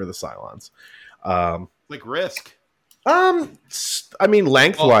victory for the Cylons. Like Risk. I mean,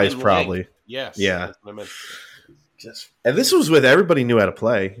 lengthwise, in probably. length. Yes. Yeah. That's what I meant. And this was with everybody knew how to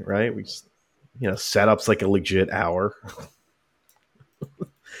play, right? We just, setup's like a legit hour.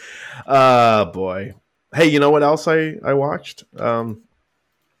 Boy. Hey, you know what else I watched?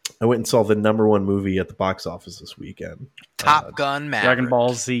 I went and saw the #1 movie at the box office this weekend. Top Gun Maverick. Dragon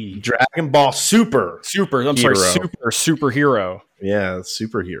Ball Z. Dragon Ball Super. Superhero. Yeah,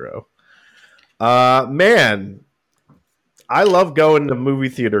 superhero. Man, I love going to movie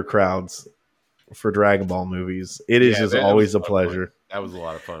theater crowds for Dragon Ball movies. It is just always a pleasure. That was a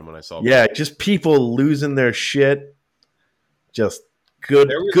lot of fun when I saw. Yeah, just people losing their shit. Just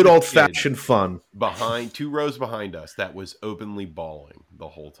good old fashioned fun. Behind 2 rows behind us, that was openly bawling the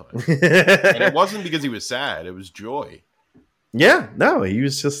whole time, and it wasn't because he was sad; it was joy. Yeah, no, he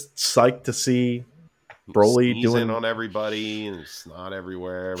was just psyched to see Broly doing on everybody and snot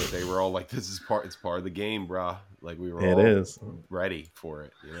everywhere. But they were all like, "This is it's part of the game, brah." Like we were all ready for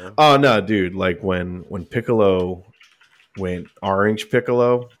it. You know? Oh no, dude! Like when Piccolo went Orange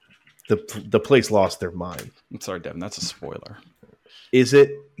Piccolo, the place lost their mind. I'm sorry, Devin. That's a spoiler. Is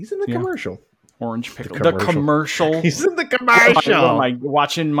it? He's in the commercial. Orange Piccolo. The commercial. He's in the commercial. Am I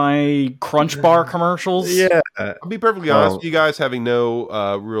watching my Crunch Bar commercials? Yeah. I'll be perfectly honest with you guys, having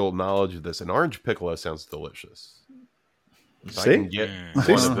no real knowledge of this. An Orange Piccolo sounds delicious.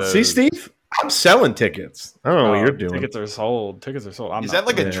 See, Steve? I'm selling tickets. I don't know what you're doing. Tickets are sold. Is that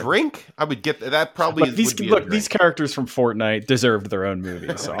like a drink? I would get that. Probably. These characters from Fortnite deserved their own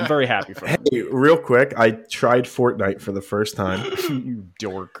movie, so I'm very happy for them. Hey, real quick, I tried Fortnite for the first time. You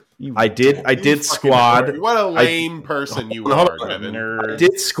dork. I did squad. Nerd. What a lame person you are, Kevin. I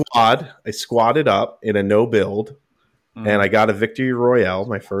did squad. I squatted up in a no build. And I got a victory royale,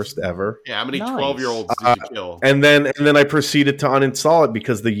 my first ever. Yeah, how many 12-year-olds did you kill? And then I proceeded to uninstall it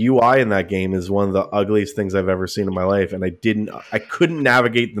because the UI in that game is one of the ugliest things I've ever seen in my life, and I couldn't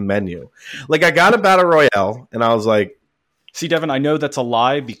navigate the menu. Like I got a battle royale, and I was like, "See, Devin, I know that's a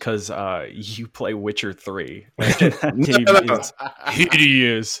lie because you play Witcher 3. That game is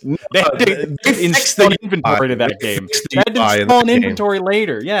hideous. They installed inventory to that game. They had to install an inventory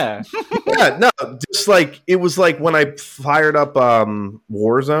later. Yeah. Yeah, no, just like it was like when I fired up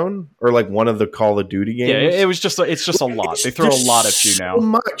Warzone or like one of the Call of Duty games. Yeah, it's just a lot. They throw a lot at you now. So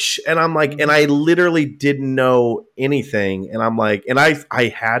much, and I'm like, and I literally didn't know anything, and I'm like, and I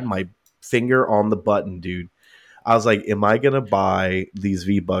had my finger on the button, dude. I was like, am I going to buy these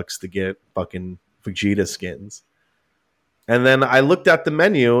V-Bucks to get fucking Vegeta skins? And then I looked at the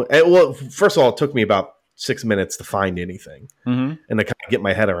menu. And, well, first of all, it took me about 6 minutes to find anything and to kind of get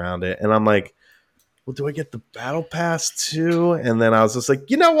my head around it. And I'm like, well, do I get the Battle Pass too? And then I was just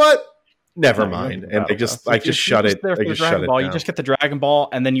like, you know what? Never mind. And I just shut it. I just shut it down. You just get the Dragon Ball,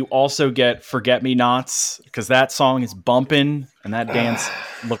 and then you also get Forget Me Nots because that song is bumping, and that dance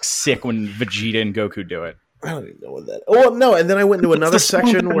looks sick when Vegeta and Goku do it. I don't even know what that. Oh no! And then I went into another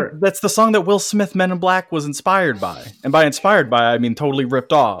section where that's the song that Will Smith Men in Black was inspired by, and by inspired by I mean totally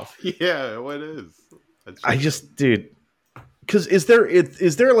ripped off. Yeah, what is? I just, dude, because is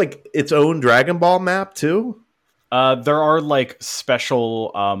there like its own Dragon Ball map too? There are like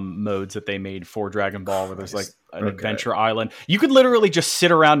special modes that they made for Dragon Ball where there's like an adventure island. You could literally just sit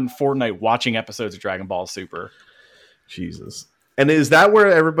around in Fortnite watching episodes of Dragon Ball Super. Jesus, and is that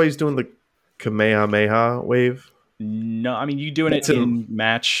where everybody's doing the Kamehameha wave? No, I mean you doing it in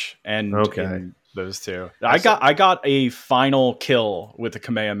match and in those two. I got a final kill with the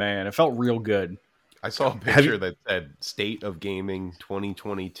Kamehameha and it felt real good. I saw a picture that said State of Gaming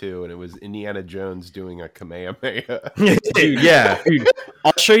 2022 and it was Indiana Jones doing a Kamehameha. Dude, yeah. Dude,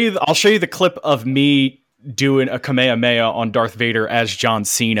 I'll show you the clip of me doing a Kamehameha on Darth Vader as John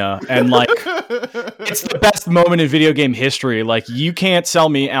Cena, and like it's the best moment in video game history. Like you can't sell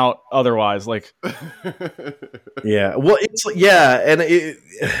me out otherwise. Like yeah, well and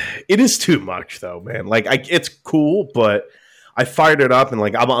it is too much though, man. Like it's cool, but I fired it up and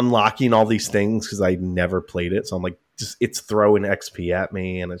like I'm unlocking all these things because I never played it, so I'm like just it's throwing XP at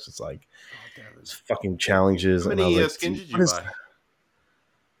me, and it's just like it's fucking challenges. How many skins did you buy?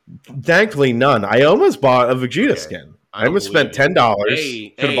 Thankfully, none. I almost bought a Vegeta skin. I almost spent $10.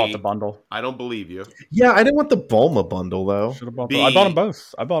 Should have bought the bundle. I don't believe you. Yeah, I didn't want the Bulma bundle though. Should have bought. I bought them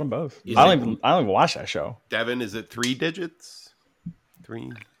both. I don't even watch that show. Devin, is it 3 digits?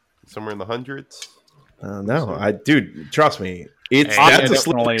 3, somewhere in the hundreds. No, dude, trust me. I'm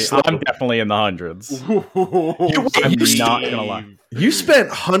definitely in the hundreds. I'm not gonna lie. You spent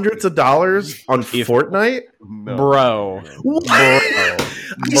hundreds of dollars on Fortnite, bro. What?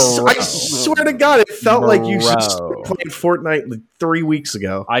 I swear to God, it felt like you should start playing Fortnite like 3 weeks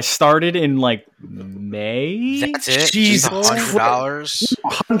ago. I started in like May. That's it. Jesus, $100.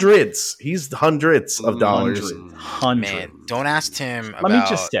 Hundreds. He's hundreds of dollars. Hundreds. Man, don't ask Tim about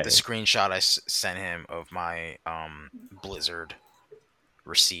the screenshot I sent him of my Blizzard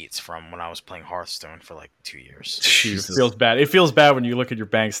receipts from when I was playing Hearthstone for like 2 years. Jesus. It feels bad. It feels bad when you look at your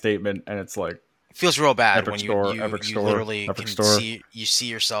bank statement and it's like it feels real bad Epic when Store, you Store, literally Epic can Store. see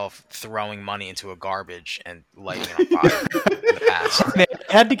yourself throwing money into a garbage and lighting it on fire in the past. Man,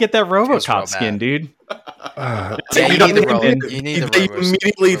 I had to get that RoboCop skin, dude. Yeah, you need the you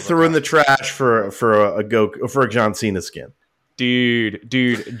immediately threw in the trash for a John Cena skin.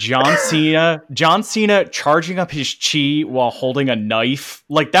 Dude, John Cena charging up his chi while holding a knife.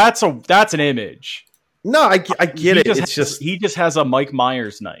 Like that's an image. No, I get it. He just has a Mike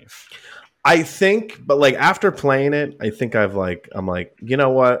Myers knife. I think, but like after playing it, I think I'm like, you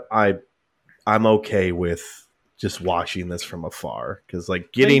know what? I'm okay with just watching this from afar because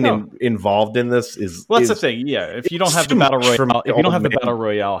like getting involved in this is that's the thing. Yeah, if you don't have the battle royale, battle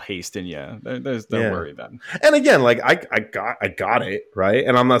royale haste in you, there's no worry then. And again, like I got it right,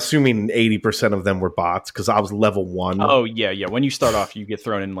 and I'm assuming 80% of them were bots because I was level 1. Oh yeah. When you start off, you get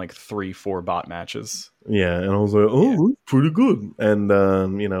thrown in like 3-4 bot matches. Yeah, and I was like, oh, pretty good, and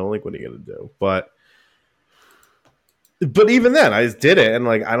like what are you gonna do? But even then, I did it, and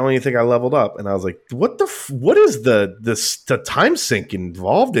like I don't even think I leveled up. And I was like, "What is the time sink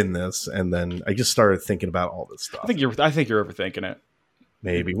involved in this?" And then I just started thinking about all this stuff. I think you're overthinking it.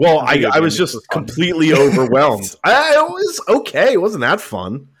 Maybe. Well, I was just completely overwhelmed. It was okay. It wasn't that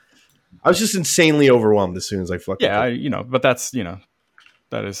fun. I was just insanely overwhelmed as soon as I fucking. Yeah, but that's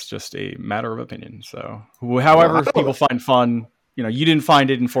that is just a matter of opinion. So, however people find fun, you didn't find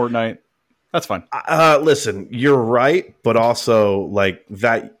it in Fortnite. That's fine. Listen, you're right, but also like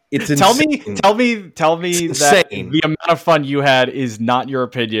that. It's insane. Tell me that the amount of fun you had is not your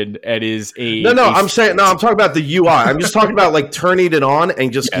opinion and is a. No. I'm talking about the UI. I'm just talking about like turning it on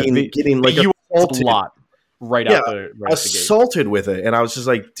and just getting like assaulted a lot out the assaulted with it, and I was just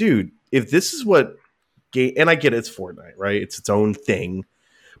like, dude, if this is what game, and I get it's Fortnite, right? It's its own thing.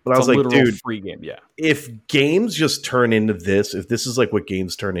 But I was like, dude, free game, yeah. If games just turn into this, if this is like what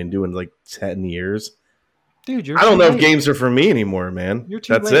games turn into in like 10 years, dude, I don't know if games are for me anymore, man. You're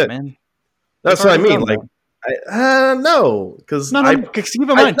too late, man. That's what I mean. Like, no, because keep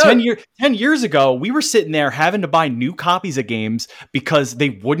in mind, 10 years ago, we were sitting there having to buy new copies of games because they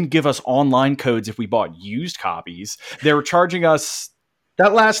wouldn't give us online codes if we bought used copies. They were charging us.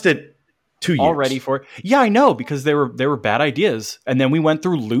 That lasted 2 years already for it. Yeah, I know, because they were bad ideas. And then we went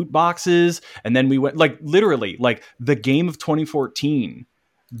through loot boxes, and then we went like literally like the game of 2014.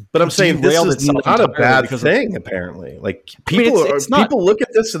 But I'm saying this is not a bad thing. Apparently, like people look at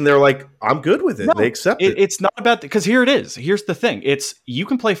this and they're like, "I'm good with it." No, they accept it. It's not about because here it is. Here's the thing: you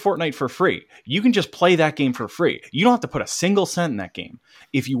can play Fortnite for free. You can just play that game for free. You don't have to put a single cent in that game.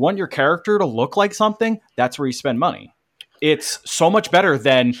 If you want your character to look like something, that's where you spend money. It's so much better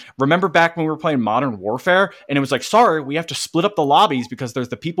than, remember back when we were playing Modern Warfare and it was like, sorry, we have to split up the lobbies because there's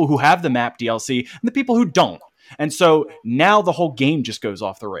the people who have the map DLC and the people who don't. And so now the whole game just goes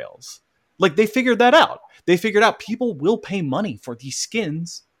off the rails. Like they figured that out. They figured out people will pay money for these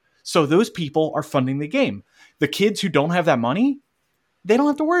skins. So those people are funding the game. The kids who don't have that money, they don't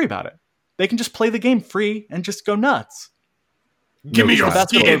have to worry about it. They can just play the game free and just go nuts. Give me your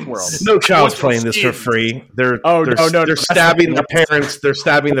skins. No child's playing this for free. They're stabbing their parents. They're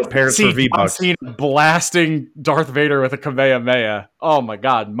stabbing their parents for V-Bucks. I've seen blasting Darth Vader with a Kamehameha. Oh my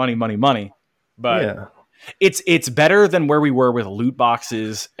god, money. But it's better than where we were with loot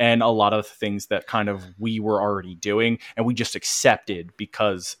boxes and a lot of things that kind of we were already doing and we just accepted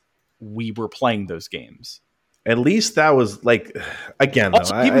because we were playing those games. At least that was like, again,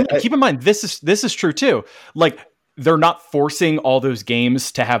 also, keep in mind this is true too. Like, they're not forcing all those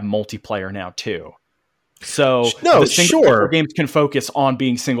games to have multiplayer now too. So the single player games can focus on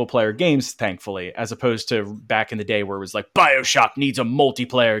being single player games, thankfully, as opposed to back in the day where it was like BioShock needs a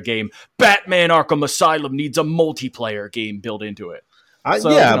multiplayer game. Batman Arkham Asylum needs a multiplayer game built into it. But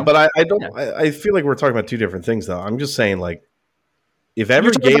I don't. Yeah. I feel like we're talking about two different things though. I'm just saying like, if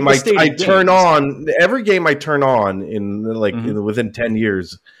every game I turn on in like within 10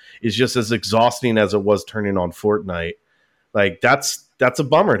 years is just as exhausting as it was turning on Fortnite, like that's that's a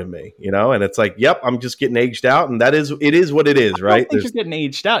bummer to me, you know. And it's like, yep, I'm just getting aged out, and it is what it is, right? I don't think you're getting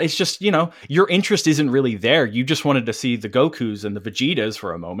aged out. It's just, you know, your interest isn't really there. You just wanted to see the Gokus and the Vegetas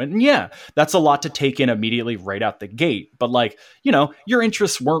for a moment, and yeah, that's a lot to take in immediately right out the gate. But like, you know, your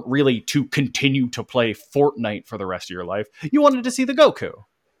interests weren't really to continue to play Fortnite for the rest of your life. You wanted to see the Goku.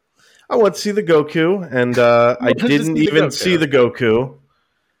 I wanted to see the Goku, and I didn't even see the Goku.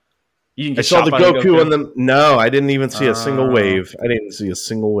 I saw the Goku, and then no, I didn't even see a single wave. I didn't see a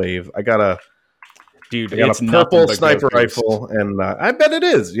single wave. I got a purple sniper rifle, and I bet it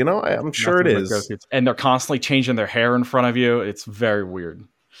is. You know, I'm sure it is. And they're constantly changing their hair in front of you. It's very weird.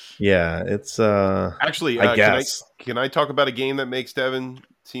 Yeah, it's actually. I guess. Can I talk about a game that makes Devin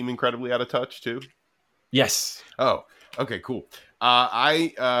seem incredibly out of touch too? Yes. Oh, okay, cool.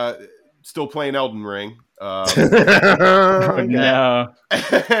 I still playing Elden Ring. No.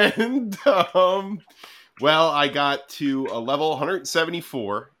 And well, I got to a level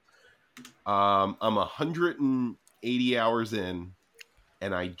 174. I'm 180 hours in,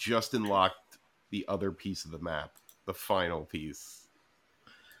 and I just unlocked the other piece of the map, the final piece.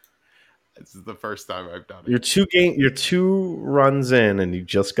 This is the first time I've done it. You're 2 runs in, and you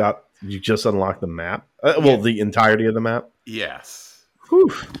just unlocked the map. Well, the entirety of the map. Yes.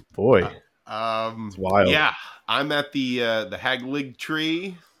 Whew, boy. It's wild. Yeah, I'm at the Haglig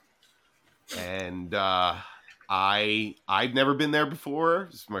tree, and I've never been there before.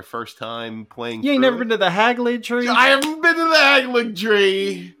 This is my first time playing. You ain't never been to the Haglig tree? I haven't been to the Haglig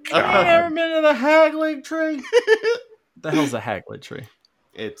tree. You ain't never been to the Haglig tree? The hell's a Haglig tree?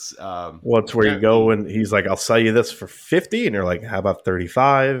 It's it's where you go and he's like, I'll sell you this for 50, and you're like, how about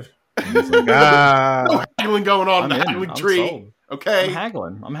 35? And he's like, no haggling going on in the Haglig tree. Sold. Okay.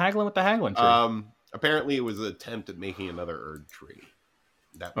 I'm haggling with the Haglig tree. Apparently it was an attempt at making another Erd tree.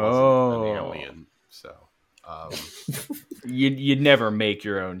 That wasn't an alien. So you'd never make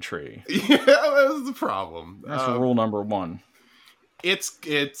your own tree. Yeah, that was the problem. That's rule number 1.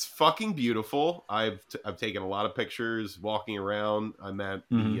 It's fucking beautiful. I've taken a lot of pictures walking around. I'm at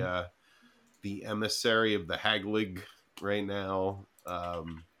the emissary of the Haglig right now.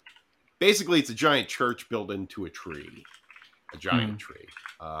 Basically, it's a giant church built into a tree. A giant tree.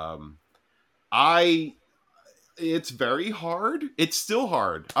 It's very hard. It's still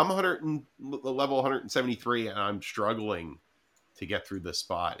hard. I'm level 173, and I'm struggling to get through this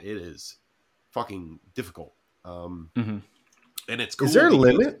spot. It is fucking difficult. And it's cool. Is there a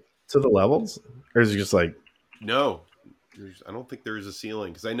limit to the levels, or is it just like no? I don't think there is a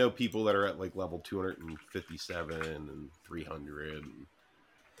ceiling, because I know people that are at like level 257 and 300.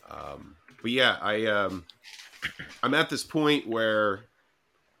 But yeah, I'm at this point where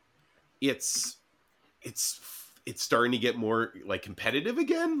it's starting to get more like competitive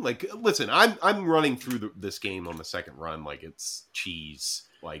again. Like, listen, I'm running through this game on the second run like it's cheese.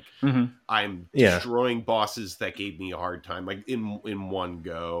 Like I'm destroying bosses that gave me a hard time, like in one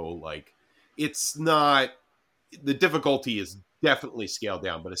go. Like, it's not, the difficulty is definitely scaled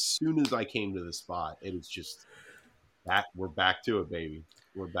down, but as soon as I came to the spot, it was just that we're back to it, baby.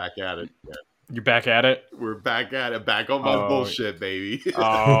 We're back at it. Yeah. You're back at it? We're back at it. Back on my bullshit, baby.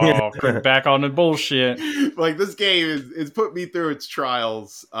 Back on the bullshit. Like, this game is put me through its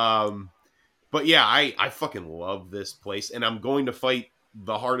trials. But yeah, I fucking love this place. And I'm going to fight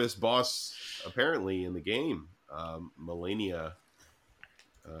the hardest boss, apparently, in the game. Melania.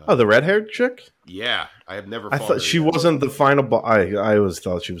 the red-haired chick? Yeah, I have never. I thought she wasn't the final boss. I always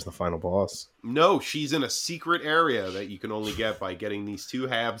thought she was the final boss. No, she's in a secret area that you can only get by getting these 2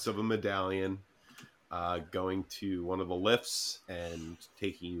 halves of a medallion, going to one of the lifts and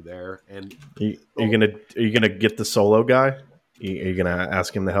taking you there. And are you gonna get the solo guy? Are you gonna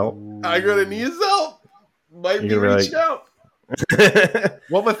ask him to help? I'm gonna need his help. Might be reached out.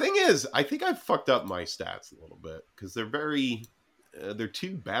 Well, the thing is, I think I fucked up my stats a little bit, because they're very. They're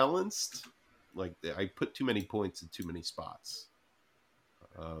too balanced. Like, I put too many points in too many spots.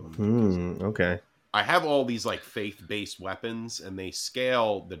 Okay. I have all these like faith-based weapons, and they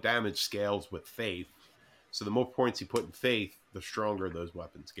scale. The damage scales with faith. So the more points you put in faith, the stronger those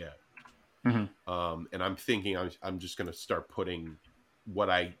weapons get. And I'm thinking I'm just going to start putting what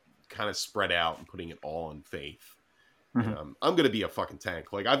I kind of spread out and putting it all in faith. I'm going to be a fucking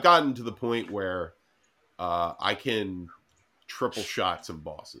tank. Like, I've gotten to the point where I can triple shot some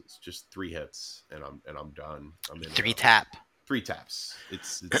bosses, just 3 hits, and I'm done. I'm in 3 taps.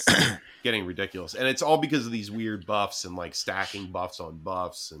 It's getting ridiculous, and it's all because of these weird buffs and like stacking buffs on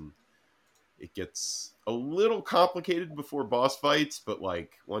buffs, and it gets a little complicated before boss fights. But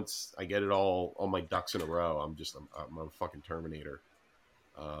like, once I get it all my ducks in a row, I'm a fucking Terminator.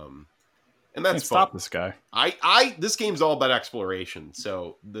 and that's fun. Stop this guy. This game's all about exploration,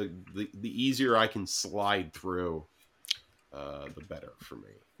 so the easier I can slide through, the better for me.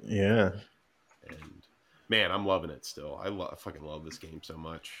 Yeah. And man, I'm loving it still. I fucking love this game so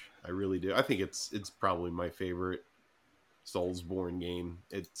much. I really do. I think it's probably my favorite Soulsborne game.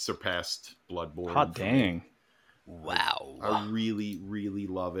 It surpassed Bloodborne. Hot dang. Me. Wow. I really, really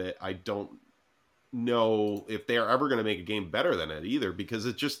love it. I don't know if they're ever going to make a game better than it either, because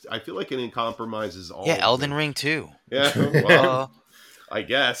I feel like it compromises all. Yeah, Elden Ring too. Yeah, well, I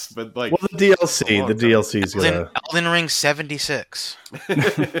guess, but like, well, the DLC's gonna Elden Ring 76.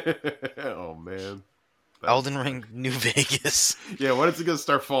 Oh man, Elden Ring New Vegas. Yeah, when is it gonna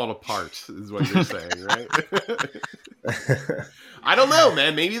start falling apart? Is what you're saying, right? I don't know,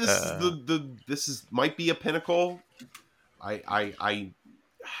 man. Maybe this might be a pinnacle.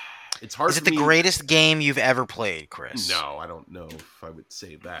 It's hard. Is it the greatest game you've ever played, Chris? No, I don't know if I would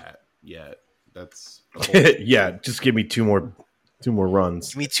say that yet. That's yeah. Just give me two more runs.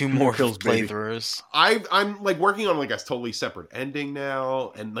 Give me 2 more playthroughs. I'm like working on like a totally separate ending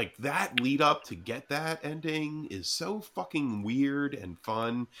now, and like that lead up to get that ending is so fucking weird and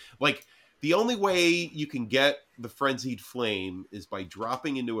fun. Like the only way you can get the frenzied flame is by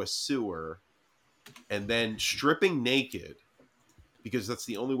dropping into a sewer and then stripping naked, because that's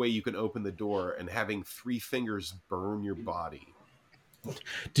the only way you can open the door, and having 3 fingers burn your body.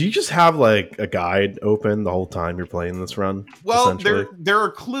 Do you just have like a guide open the whole time you're playing this run? Well, there are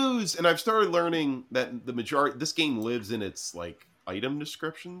clues, and I've started learning that the majority this game lives in its like item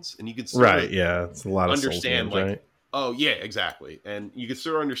descriptions, and you can sort of yeah, it's a lot of understand games, like right? Oh yeah, exactly, and you can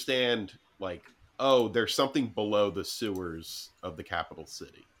sort of understand like, oh, there's something below the sewers of the capital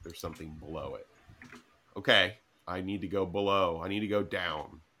city. There's something below it. Okay, I need to go below. I need to go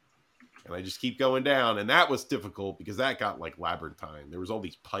down. And I just keep going down. And that was difficult because that got like labyrinthine. There was all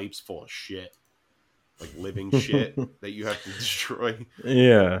these pipes full of shit. Like living shit that you have to destroy.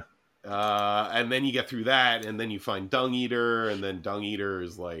 Yeah. And then you get through that, and then you find Dung Eater, and then Dung Eater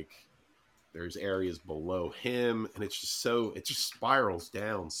is like, there's areas below him, and it just spirals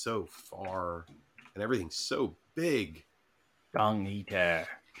down so far, and everything's so big. Dung Eater. Yeah,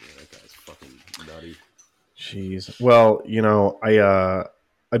 that guy's fucking nutty. Jeez. Well,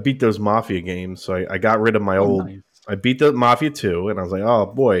 I beat those Mafia games, so I got rid of my old. Nice. I beat the Mafia 2, and I was like, oh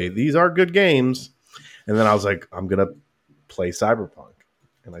boy, these are good games. And then I was like, I'm gonna play Cyberpunk,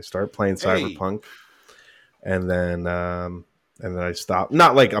 and I started playing Cyberpunk, and then I stopped.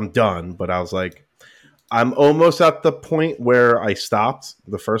 Not like I'm done, but I was like, I'm almost at the point where I stopped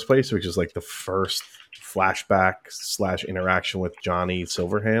the first place, which is like the first flashback / interaction with Johnny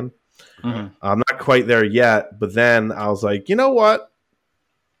Silverhand. Mm-hmm. I'm not quite there yet, but then I was like, you know what?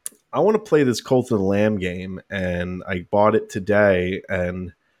 I want to play this Cult of the Lamb game, and I bought it today,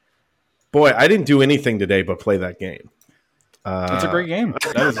 and boy, I didn't do anything today but play that game. It's a great game.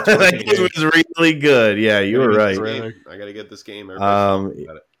 That game was really good. Yeah, you were right. I got to get this game.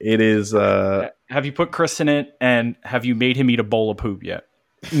 It is. Have you put Chris in it, and have you made him eat a bowl of poop yet?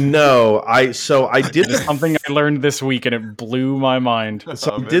 No, I did something I learned this week, and it blew my mind.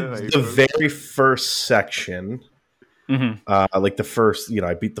 So I did the very first section. Mm-hmm. Like the first,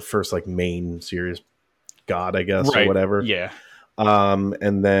 I beat the first like main serious god, I guess, right. or whatever. Yeah.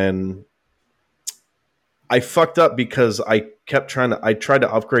 And then I fucked up because I tried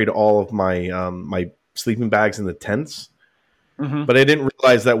to upgrade all of my my sleeping bags in the tents, but I didn't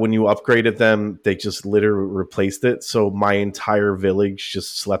realize that when you upgraded them, they just literally replaced it. So my entire village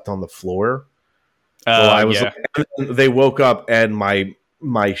just slept on the floor. So I was they woke up and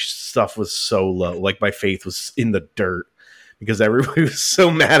my stuff was so low, like my faith was in the dirt because everybody was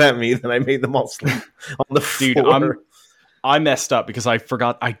so mad at me that I made them all sleep on the floor. Dude, I messed up because I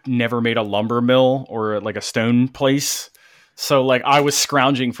forgot I never made a lumber mill or like a stone place. So like I was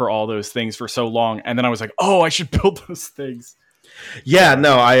scrounging for all those things for so long, and then I was like, oh, I should build those things. Yeah,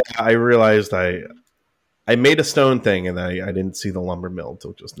 no, I realized I made a stone thing, and I didn't see the lumber mill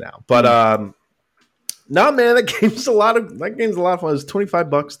until just now. But no, man, that game's a lot of fun. It's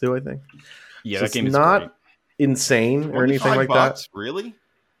 $25 too, I think. Yeah, so that game is not great. Insane or anything like that. Really?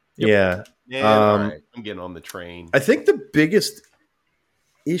 Yep. Yeah. All right. I'm getting on the train. I think the biggest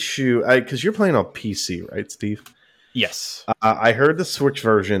issue, because you're playing on PC, right, Steve? Yes. I heard the Switch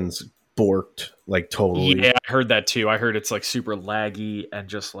version's borked, like totally. Yeah, I heard that too. I heard it's like super laggy and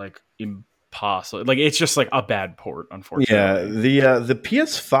just like impossible. Like it's just like a bad port, unfortunately. Yeah, the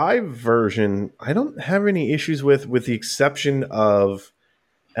PS5 version, I don't have any issues with the exception of,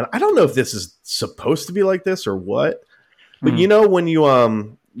 and I don't know if this is supposed to be like this or what, but when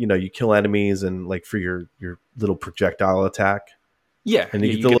you you kill enemies and like for your little projectile attack, Yeah, and you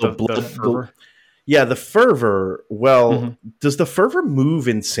yeah, get the little blood. the fervor. The fervor. Well, does the fervor move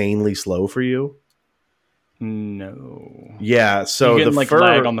insanely slow for you? No. Yeah, so you the like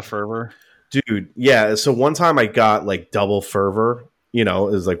lag on the fervor, dude. Yeah, so one time I got like double fervor. You know,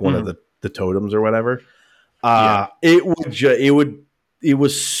 is like one of the totems or whatever. It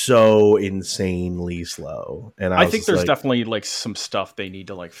was so insanely slow, and I think there's definitely like some stuff they need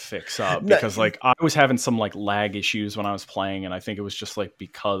to like fix up because like I was having some like lag issues when I was playing, and I think it was just like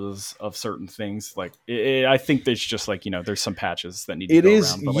because of certain things. Like I think there's just like there's some patches that need to go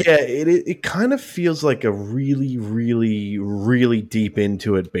around. But, like, it kind of feels like a really, really, really deep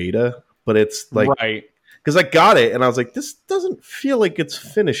into it beta, but it's like right because I got it and I was like, this doesn't feel like it's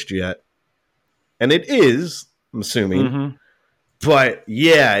finished yet, and it is. I'm assuming. But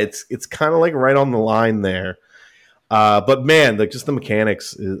yeah, it's kind of like right on the line there. But man, like just the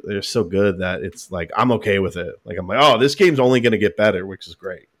mechanics, they're so good that it's like I'm okay with it. Like I'm like, oh, this game's only going to get better, which is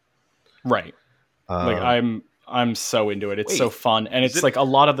great. Right. Like I'm so into it. It's so fun, and it's like a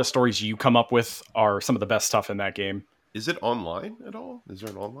lot of the stories you come up with are some of the best stuff in that game. Is it online at all? Is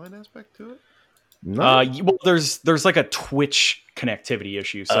there an online aspect to it? No. Well, there's like a Twitch connectivity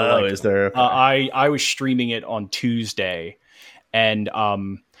issue. So is there? Okay. I was streaming it on Tuesday. And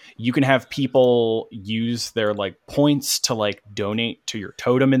you can have people use their like points to like donate to your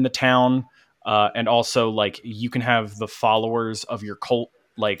totem in the town, and also like you can have the followers of your cult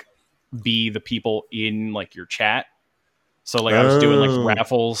like be the people in like your chat. So like I was doing like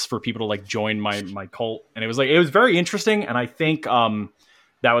raffles for people to like join my cult, and it was very interesting. And I think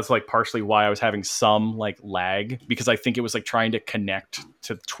that was like partially why I was having some like lag, because I think it was like trying to connect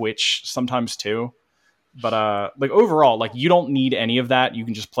to Twitch sometimes too. But like overall, like you don't need any of that. You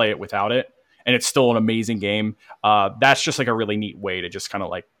can just play it without it, and it's still an amazing game. That's just like a really neat way to just kind of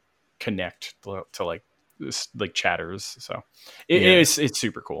like connect to like this, like chatters. So it's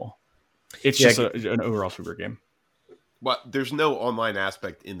super cool. It's just an overall super game. But there's no online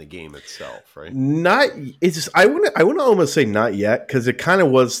aspect in the game itself, right? I wouldn't almost say not yet, because it kind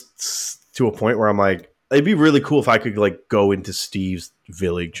of was to a point where I'm like, it'd be really cool if I could like go into Steve's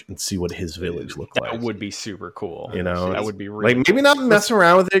village and see what his village looked like. That would be super cool. That would be really like maybe not mess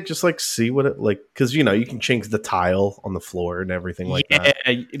around with it, just like see what it like, because you can change the tile on the floor and everything like that.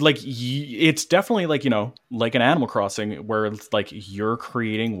 Like it's definitely like like an Animal Crossing where it's like you're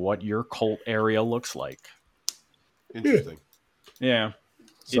creating what your cult area looks like. Interesting. Yeah.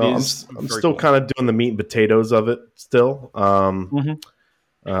 So I'm still kind of doing the meat and potatoes of it still.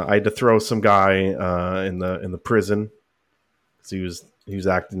 I had to throw some guy in the prison because he was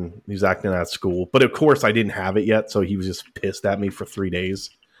acting at school, but of course I didn't have it yet, so he was just pissed at me for 3 days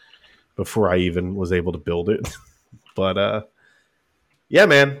before I even was able to build it. But yeah,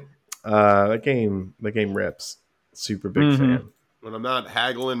 man, that game rips. Super big fan. When I'm not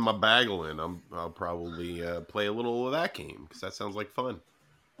haggling my baggling, I'll probably play a little of that game because that sounds like fun.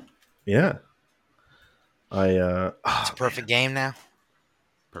 Yeah, it's a perfect game now.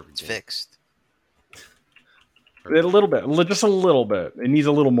 Perfect. It's fixed. A little bit, just a little bit. It needs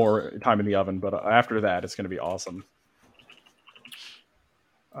a little more time in the oven, but after that, it's going to be awesome.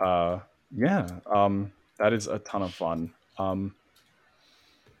 That is a ton of fun.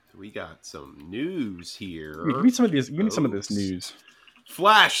 We got some news here. Give me some of this news.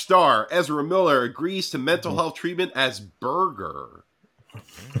 Flash star Ezra Miller agrees to mental health treatment as Burger.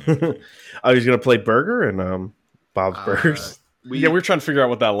 I was going to play Burger and Bob's Burgers. We were trying to figure out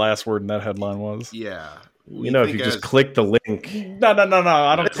what that last word in that headline was. Yeah. If you just click the link. No.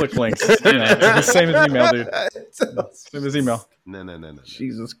 I don't click links. It's the same as email, dude. Same as email. No.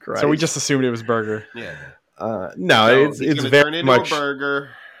 Jesus Christ. So we just assumed it was Burger. Yeah. No, it's very much a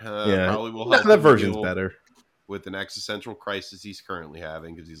Burger. Probably will help that version's better. With an existential crisis he's currently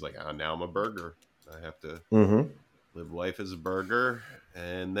having, because he's like, now I'm a burger. I have to live life as a burger,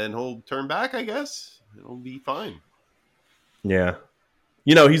 and then he'll turn back, I guess. It'll be fine. Yeah.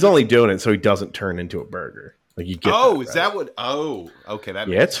 He's only doing it so he doesn't turn into a burger. Like you get that what? Oh, okay. That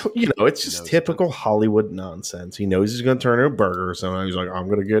it's just typical Hollywood nonsense. He knows he's going to turn into a burger, so he's like, I'm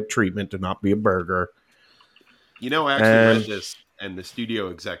going to get treatment to not be a burger. I actually read this, and the studio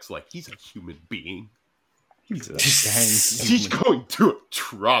exec's like, he's a human being. He's going through a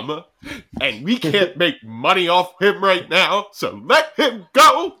trauma, and we can't make money off him right now, so let him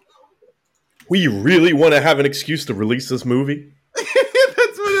go. We really want to have an excuse to release this movie.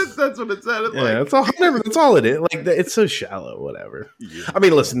 That's what it sounded like. Yeah, that's all it is. Like, it's so shallow, whatever. Yeah. I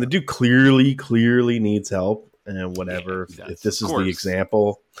mean, listen, the dude clearly needs help. and whatever. Yeah, if this is course. the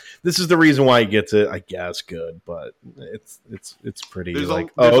example, this is the reason why he gets it. I guess good, but it's pretty There's like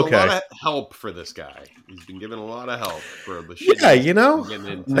a okay. lot of help for this guy. He's been given a lot of help for the shit. Yeah, he's you know,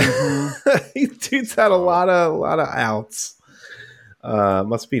 been getting into. dude's had a lot of outs.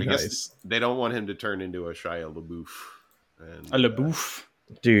 Must be I guess nice. They don't want him to turn into a Shia LaBeouf. And, A LaBeouf.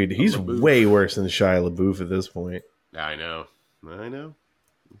 Dude, he's LaBeouf. way worse than Shia LaBeouf at this point. I know.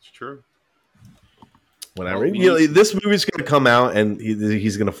 It's true. Whatever. Well, This movie's going to come out and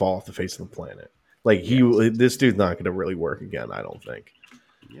he's going to fall off the face of the planet. Like this dude's not going to really work again. I don't think.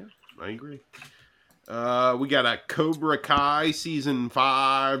 Yeah, I agree. We got a Cobra Kai season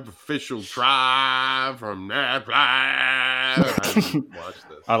 5 official try from Netflix. I didn't watch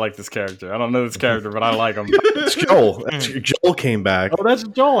this. I like this character. I don't know this character, but I like him. It's Joel. Joel came back. Oh, that's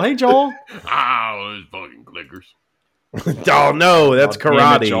Joel. Hey, Joel. those fucking clickers. Oh no, that's Oh, damn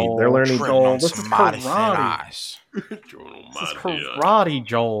it, karate. Joel. They're learning. Joel, this is mighty thin karate. eyes. This is karate,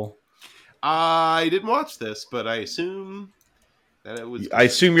 Joel. I didn't watch this, but I assume that it was. I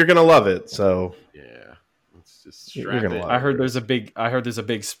assume you're gonna love it. So Yeah, let's just You're strap gonna in. love I heard there's a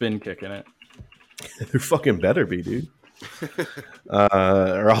big spin kick in it. there fucking better be, dude.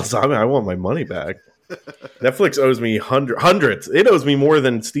 Or else I want my money back. Netflix owes me hundreds. It owes me more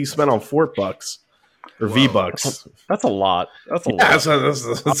than Steve spent on $4 or Whoa. V-Bucks. That's a lot. That's a Yeah, lot.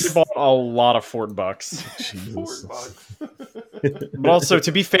 that's I bought a lot of $4. Jesus. But also,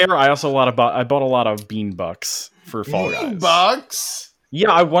 to be fair, I bought a lot of bean bucks for Fall Guys. Bucks.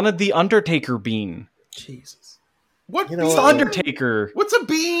 Yeah, I wanted the Undertaker bean. Jesus. What? You know It's bean? the Undertaker. What's a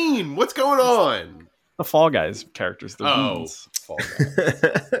bean? What's going on? The Fall Guys characters. The Oh, beans. Fall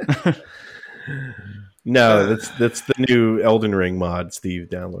Guy. No, that's the new Elden Ring mod. Steve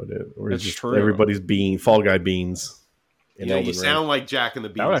downloaded. Where That's just true. everybody's Fall Guy beans. In You Elden Ring. sound like Jack and the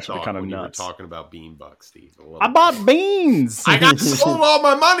That would actually be Beanstalk kinda when you were nuts. talking about bean bucks, Steve. love I it. bought beans. I got sold all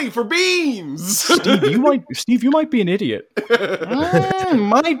my money for beans. Steve, you might be an idiot.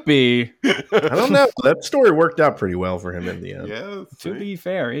 Might be. I don't know. That story worked out pretty well for him in the end. Yeah, To be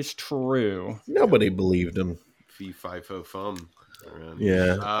fair, it's true. Nobody believed him. fee fi fo fum.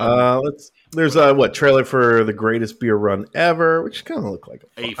 Yeah. There's a trailer for the greatest beer run ever, which kind of looked like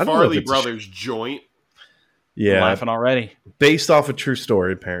A I don't know if Farley it's Brothers joint. Yeah, Laughing already. based off a true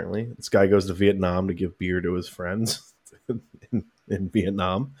story. Apparently, this guy goes to Vietnam to give beer to his friends in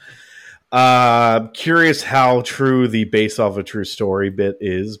Vietnam. Curious how true the based off a true story bit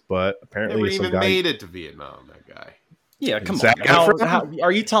is, but apparently Never some even guy. made it to Vietnam, that guy. Yeah, come Zac on. How, Efron?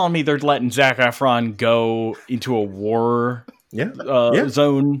 are you telling me they're letting Zac Efron go into a war Yeah,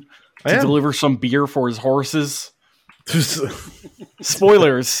 zone I to am. deliver some beer for his horses?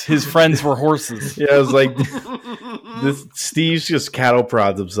 Spoilers: his friends were horses. Yeah, I was like, this Steve's just cattle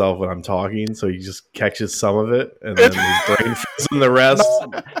prods himself when I'm talking, so he just catches some of it, and then his brain fills in the rest.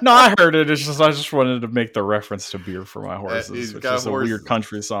 No, I heard it. It's just I just wanted to make the reference to "Beer for My Horses," he's which got is a horses. weird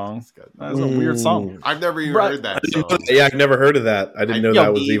country song. got- That's a weird song. I've never even Right. heard that I didn't song. know- yeah, I've never heard of that. I didn't know Yo,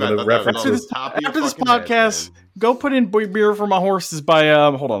 that was Steve, even I a thought that was reference. on the top of your After this fucking head, podcast, man. go put in "Beer for My Horses" by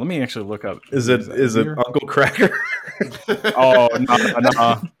hold on, let me actually look up. Is it Beer? Uncle Cracker? Oh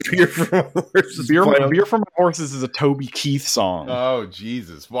no. Beer from Horses. Beer, playing- Beer for My Horses is a Toby Keith song. Oh,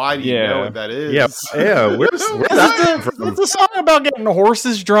 Jesus. Why do you Yeah. know what that is? Yeah. Where's that from? It's a song about getting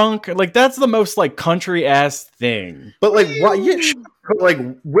horses drunk. Like that's the most like country ass thing. But like, why? Like,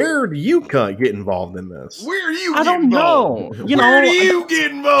 where do you get involved in this? Where do you I get don't involved? know. You Where know, do you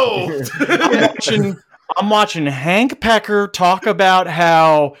get involved? I'm watching Hank Pecker talk about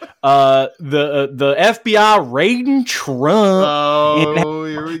how the FBI raiding Trump Oh,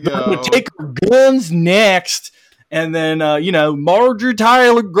 here we and they're go. gonna take our guns next. And then Marjorie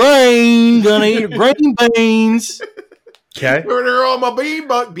Taylor Greene gonna eat green beans. Okay. Murder all my bean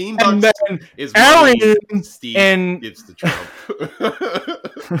bucks. Bean And bucks then is Aaron money Steve and- gives to Trump.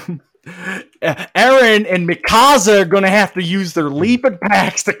 Aaron and Mikasa are going to have to use their leaping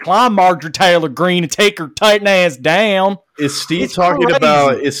packs to climb Marjorie Taylor Greene and take her titan ass down. Is Steve It's talking crazy.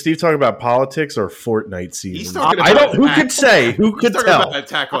 about politics or Fortnite season? He's talking I don't. about Who Attack- could say? Who He's could talking tell? about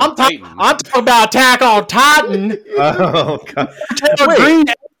Attack on I'm Titan. talking about Attack on Titan. Oh God! Taylor Wait. Greene,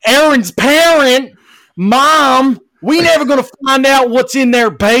 Aaron's parent, mom. We never going to find out what's in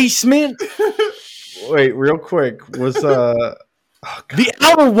their basement. Wait, real quick. Was The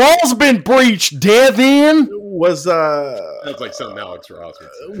outer wall's been breached, Devin. That's like something Alex Ross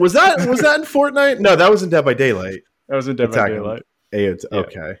would say. was that in Fortnite? No, that was in Dead by Daylight. That was in Dead by Attack on- Daylight.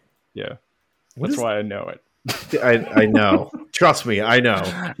 Okay, Yeah. What That's is- why I know it. I know. Trust me, I know.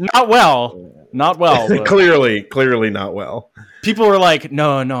 Not well. But clearly not well. people were like,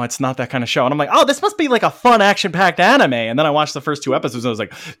 no, it's not that kind of show. And I'm like, oh, this must be like a fun action-packed anime. And then I watched the first 2 episodes and I was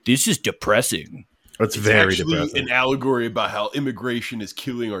like, this is depressing. It's very actually depressing. An allegory about how immigration is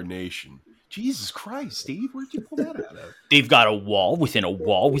killing our nation. Jesus Christ, Steve, where'd you pull that out of? They've got a wall within a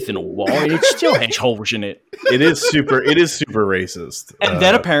wall within a wall, and it still has holes in it. It is super racist. And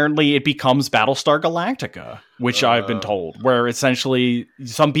then apparently it becomes Battlestar Galactica, which I've been told, where essentially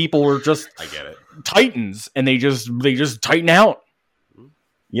some people were just I get it. Titans, and they just tighten out.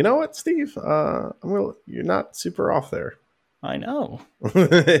 You know what, Steve? You're not super off there. I know.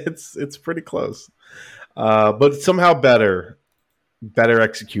 It's pretty close, but somehow better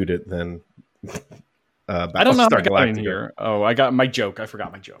executed than. I don't know how I got in here. Oh, I got my joke. I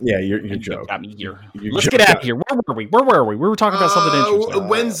forgot my joke. Yeah, your joke got me here. Let's get out of here. Where were we? We were talking about something interesting.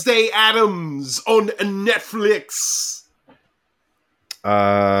 Wednesday Addams on Netflix.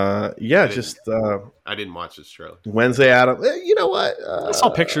 I didn't watch this trailer. Wednesday Addams. You know what? I saw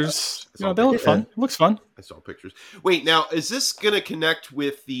pictures. They look fun. It looks fun. I saw pictures. Wait, now is this going to connect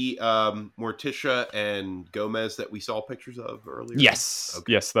with the Morticia and Gomez that we saw pictures of earlier? Yes.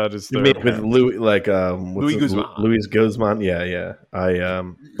 Okay. Yes, that is with Louis, like Louis Guzman. Louis Guzman. Yeah.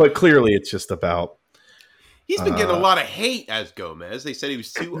 But clearly it's just about. He's been getting a lot of hate as Gomez. They said he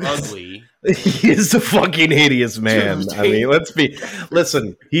was too ugly. He's a fucking hideous man. I mean,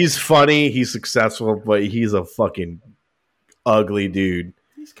 listen, he's funny, he's successful, but he's a fucking ugly dude.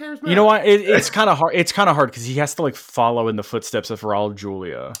 He's charismatic. You know what? It's kind of hard. It's kind of hard because he has to like follow in the footsteps of Raul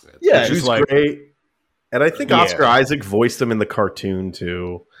Julia. Yeah, he's like, great. And I think Oscar Isaac voiced him in the cartoon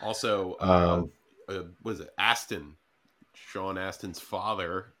too. Also, was it Aston? Sean Astin's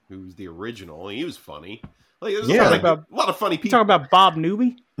father, who's the original. He was funny. Like, a lot of funny people. Talking about Bob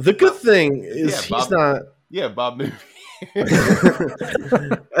Newby. The good thing is he's not. Yeah, Bob Newby.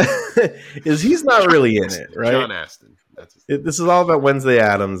 He's not really in it, right? John Astin. This is all about Wednesday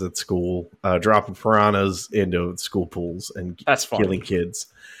Addams at school, dropping piranhas into school pools and killing kids.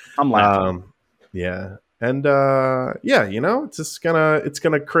 I'm laughing. Yeah, and it's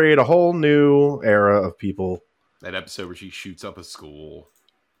gonna create a whole new era of people. That episode where she shoots up a school.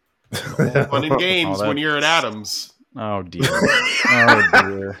 Fun and games when you're at Adams. Oh dear.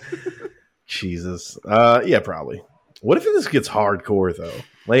 Jesus. Yeah, probably. What if this gets hardcore though?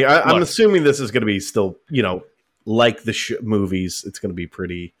 Like I'm assuming this is going to be still, like the movies. It's going to be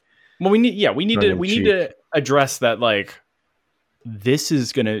pretty. Well, we need to address that. Like, this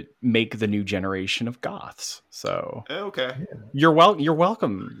is going to make the new generation of goths. So okay, you're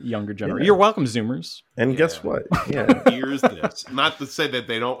welcome, younger generation. Yeah. You're welcome, Zoomers. And guess what? Yeah, here's this. Not to say that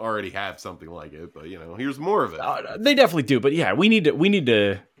they don't already have something like it, but here's more of it. They definitely do. But yeah, we need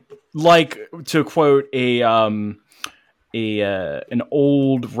to like to quote an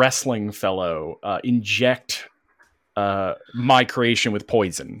old wrestling fellow, inject my creation with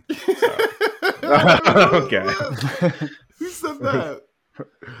poison. So. Okay. Who said that?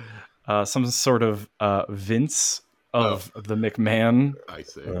 Some sort of Vince of the McMahon. I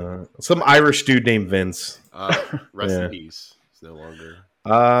see. Some Irish dude named Vince. Rest in peace. It's no longer.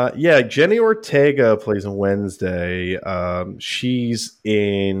 Jenny Ortega plays on Wednesday. She's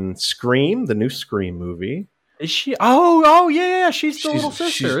in Scream, the new Scream movie. Is she? Oh, yeah. She's the little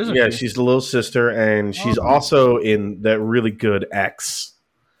sister, isn't she? Yeah, she's the little sister, and she's also in that really good X,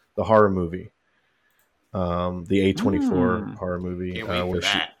 the horror movie. The A24 horror movie. Can't wait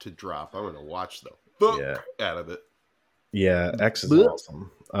for that to drop. I'm gonna watch the book out of it. Yeah, X is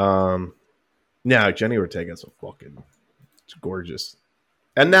awesome. Jenny Ortega's it's gorgeous.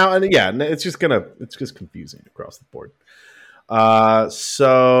 And it's just confusing across the board.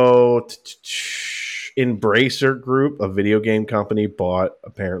 So Embracer Group, a video game company, bought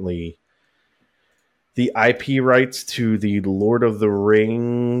apparently the IP rights to the Lord of the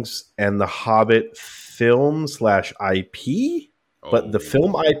Rings and the Hobbit film /IP, but the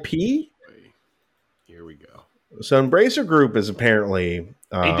film IP. Here we go. So Embracer Group is apparently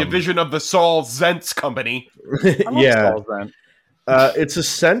a division of the Saul Zentz company. Yeah. It's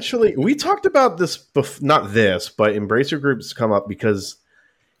essentially, we talked about this, not this, but Embracer Group has come up because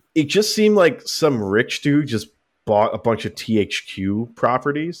it just seemed like some rich dude just bought a bunch of THQ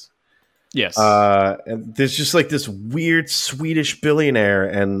properties. Yes. And there's just like this weird Swedish billionaire,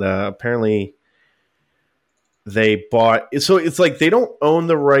 and apparently they bought. So it's like they don't own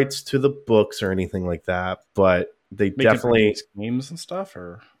the rights to the books or anything like that, but they definitely games and stuff,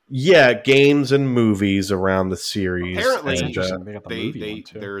 or games and movies around the series. Apparently,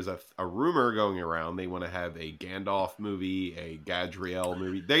 there's a rumor going around. They want to have a Gandalf movie, a Gadriel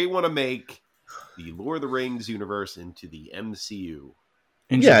movie. They want to make the Lord of the Rings universe into the MCU.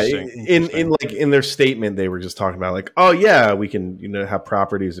 Yeah, in their statement, they were just talking about like, oh yeah, we can have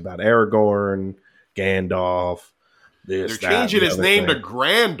properties about Aragorn, Gandalf. They're changing his name to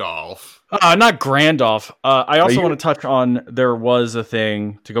Grandolph. Not Grandolph. I also want to touch on there was a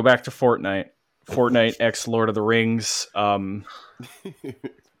thing to go back to Fortnite X Lord of the Rings.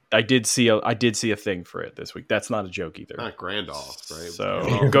 I did see a thing for it this week. That's not a joke either. Not Grandolph, right? So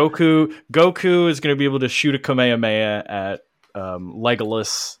Goku is going to be able to shoot a Kamehameha at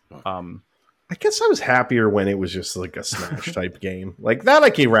Legolas. I guess I was happier when it was just like a Smash type game. Like that I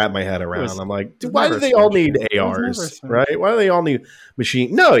can wrap my head around. I'm like, why do they all need ARs? Right? Why do they all need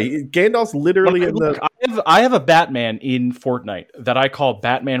machine? No, Gandalf's literally in the... I have a Batman in Fortnite that I call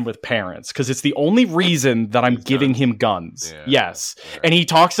Batman with Parents because it's the only reason that I'm giving him guns. Yeah. Yes. Yeah. And he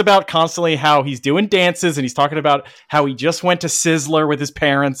talks about constantly how he's doing dances and he's talking about how he just went to Sizzler with his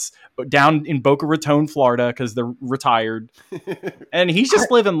parents down in Boca Raton, Florida, because they're retired. And he's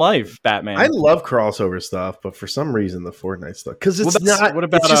just living life, Batman. I love crossover stuff, but for some reason the Fortnite stuff, because it's not. What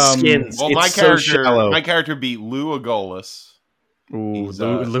about skins? Well, my character beat Lou Agolas. Ooh,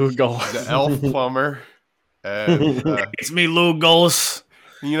 Lou Agolas, the elf plumber. And, it's me, Lou Agolas.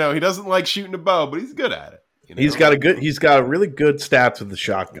 He doesn't like shooting a bow, but he's good at it. He's got really good stats with the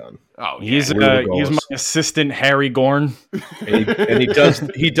shotgun. Oh, yeah. He's my assistant, Harry Gorn, and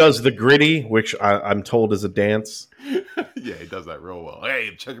he does the gritty, which I'm told is a dance. Yeah, he does that real well.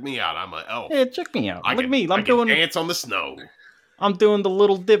 Hey, check me out! I'm an elf. Yeah, check me out. Look at me! I'm doing dance on the snow. I'm doing the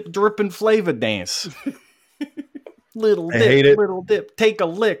little dip, dripping flavor dance. Little dip, take a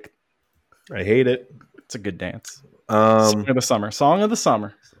lick. I hate it. It's a good dance. Song of the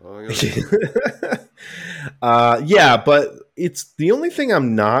summer. Yeah, but it's the only thing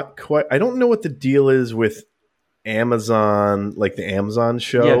I'm not quite. I don't know what the deal is with Amazon, like the Amazon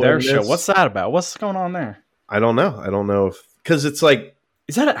show. Yeah, their show. What's that about? What's going on there? I don't know if because it's like,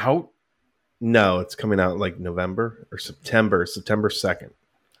 is that out? No, it's coming out like November or September 2nd.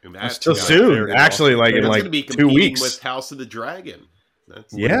 So soon, actually, like in like 2 weeks. With House of the Dragon.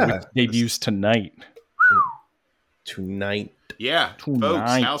 Debuts tonight. Yeah,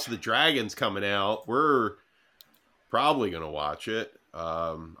 folks, House of the Dragon's coming out. We're probably going to watch it.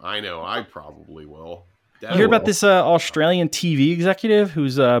 I know I probably will. You hear about this Australian TV executive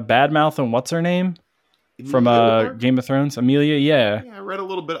who's badmouth and what's her name? From Game of Thrones? Amelia, yeah. Yeah, I read a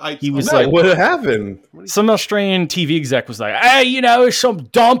little bit. He was like, what happened? Some Australian TV exec was like, hey, some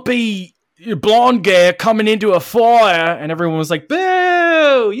dumpy blonde guy coming into a fire. And everyone was like,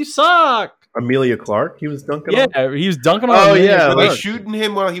 boo, you suck. Amelia Clark, he was dunking on? Yeah, he was dunking on Amelia Clark. Were they shooting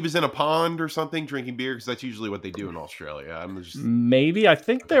him while he was in a pond or something, drinking beer? Because that's usually what they do in Australia. Maybe. I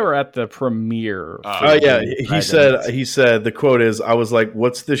think they were at the premiere. Yeah. He said, the quote is, I was like,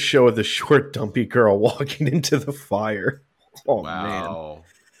 what's this show of the short, dumpy girl walking into the fire? Oh, wow. Man.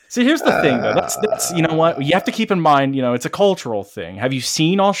 See, here's the thing, though. That's you know what? You have to keep in mind, it's a cultural thing. Have you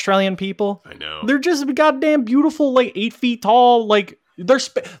seen Australian people? I know. They're just goddamn beautiful, like 8 feet tall, like... They're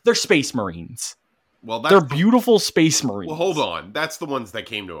space marines. Well, they're beautiful space marines. Well, hold on. That's the ones that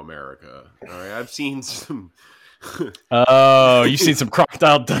came to America. All right, I've seen some. Oh, you've seen some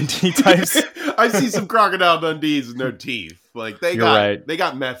Crocodile Dundee types. I've seen some Crocodile Dundees with no teeth. Like they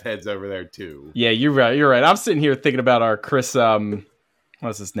got meth heads over there too. Yeah, you're right. I'm sitting here thinking about our Chris.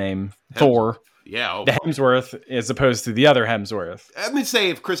 What's his name? Thor. Yeah, the Hemsworth as opposed to the other Hemsworth. Let me say,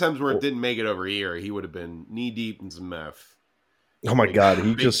 if Chris Hemsworth didn't make it over here, he would have been knee deep in some meth. Oh my God!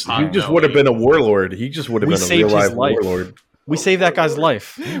 He just would have been a warlord. He just would have been a real life warlord. We saved that guy's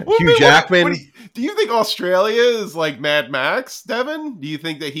life. Hugh Jackman. Do you think Australia is like Mad Max, Devin? Do you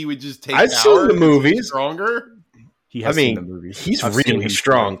think that he would just take? I've seen the movies. Stronger. Seen the movies. He's really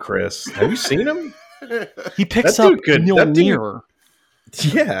strong, Chris. Have you seen him? He picks up Mjolnir.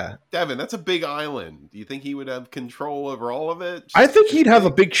 Yeah, Devin, that's a big island. Do you think he would have control over all of it? I think he'd have a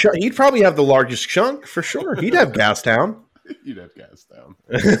big chunk. He'd probably have the largest chunk for sure. He'd have Gastown. You'd have Gastown.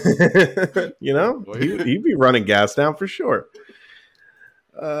 He'd be running Gastown for sure.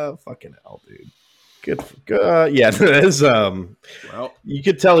 Fucking hell, dude. Good. Yeah, that is. Well, you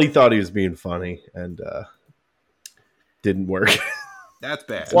could tell he thought he was being funny and didn't work. That's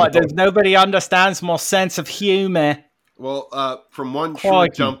bad. What? There's nobody understands my sense of humor. Well, from one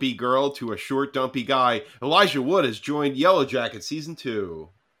short dumpy girl to a short dumpy guy, Elijah Wood has joined Yellow Jacket season 2.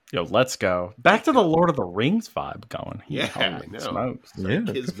 Yo, let's go. Back to the Lord of the Rings vibe going. I know. Smokes. Yeah,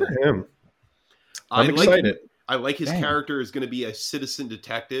 good for him. I'm excited. I like his character is going to be a citizen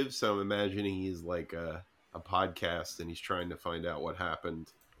detective, so I'm imagining he's like a podcast and he's trying to find out what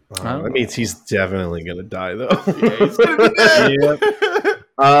happened. That means he's definitely going to die, though. Yeah, he's going to be dead.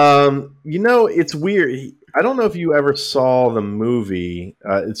 It's weird. I don't know if you ever saw the movie.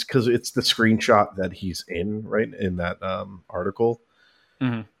 It's because it's the screenshot that he's in, right, in that article.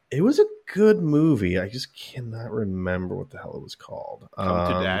 Mm-hmm. It was a good movie. I just cannot remember what the hell it was called.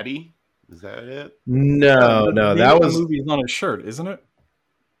 Come to Daddy? Is that it? No, that was the movie on his shirt, isn't it?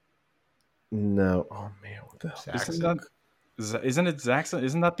 No. Oh man, what the hell? Isn't it Zaxxon?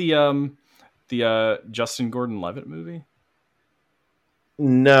 Isn't that the Justin Gordon-Levitt movie?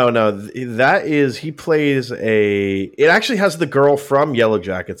 No, that is he plays it actually has the girl from Yellow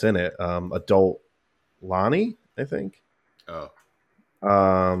Jackets in it. Adult Lonnie, I think. Oh.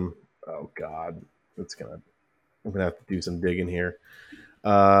 Oh God. I'm gonna have to do some digging here.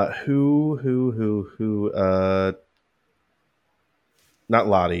 Who not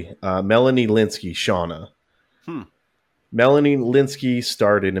Lottie. Melanie Linsky, Shauna. Melanie Linsky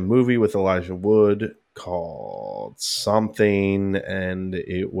starred in a movie with Elijah Wood called something, and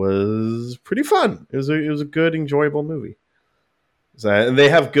it was pretty fun. It was a good, enjoyable movie. And they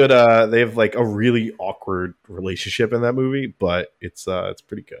have good. They have like a really awkward relationship in that movie, but it's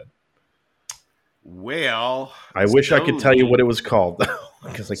pretty good. Well, I wish I could tell you what it was called though,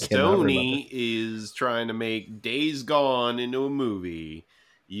 because I can't. Stoney is trying to make Days Gone into a movie,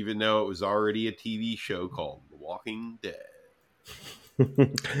 even though it was already a TV show called The Walking Dead.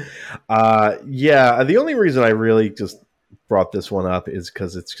 Yeah. The only reason I really just brought this one up is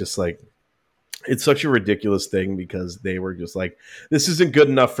because it's just like it's such a ridiculous thing because they were just like, this isn't good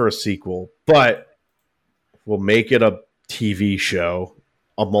enough for a sequel, but we'll make it a TV show.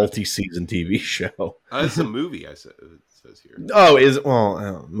 A multi-season TV show. It's a movie. It says here.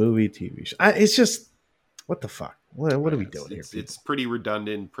 Oh, movie TV show. It's just what the fuck. What are we doing here? It's pretty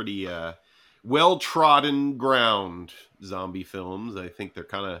redundant, pretty well-trodden ground. Zombie films. I think they're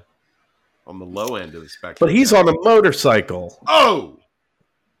kind of on the low end of the spectrum. But he's on a motorcycle. Oh,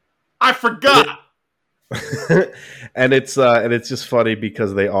 I forgot. And it's just funny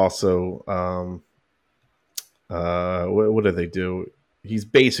because they also what do they do? He's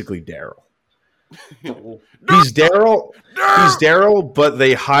basically Daryl. He's Daryl, but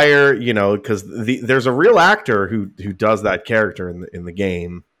they hire, because there's a real actor who does that character in the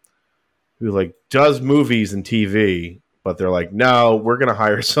game, who like does movies and TV, but they're like, no, we're gonna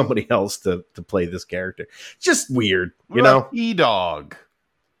hire somebody else to play this character. Just weird, T-Dog.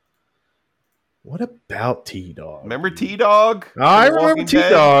 What about T-Dog? Remember T-Dog? I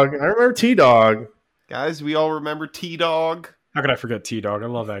remember T-Dog. Guys, we all remember T-Dog. How could I forget T-Dog? I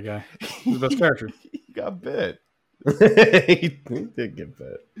love that guy. He's the best character. He got bit. He did get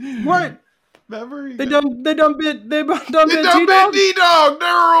bit. What? Remember? They done bit T-Dog? T-Dog!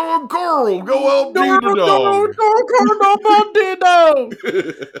 Daryl and Carl! Go help T-Dog!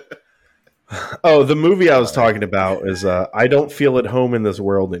 Oh, the movie I was talking about is I Don't Feel at Home in This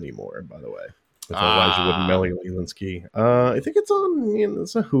World Anymore, by the way. With Elijah Wood and Melanie Linsky. I think it's on,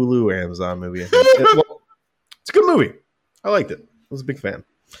 it's a Hulu Amazon movie. I think. It's a good movie. I liked it. I was a big fan.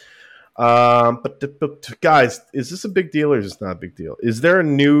 But guys, is this a big deal or is this not a big deal? Is there a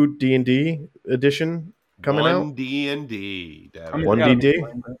new D&D edition coming out? One D&D. One D&D?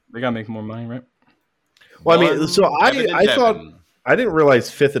 They gotta make more money, right? Well, I mean, so I thought I didn't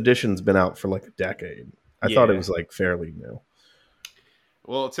realize 5th edition's been out for like a decade. I thought it was like fairly new.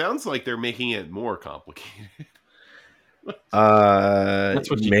 Well, it sounds like they're making it more complicated. That's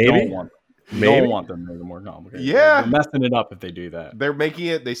what you don't want. You don't want them to make it more complicated. Yeah. They're messing it up if they do that. They're making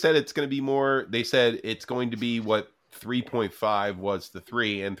it. They said it's going to be more. They said it's going to be what 3.5 was to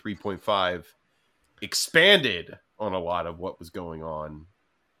 3, and 3.5 expanded on a lot of what was going on.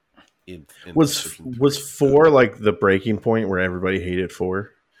 Was 4 like the breaking point where everybody hated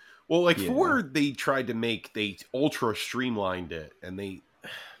 4? Well, like 4, they tried to they ultra streamlined it, and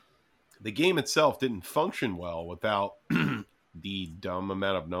the game itself didn't function well without the dumb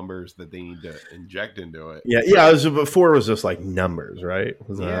amount of numbers that they need to inject into it. Yeah. Before it was just like numbers, right?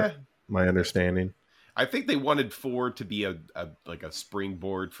 Was that my understanding? I think they wanted 4 to be a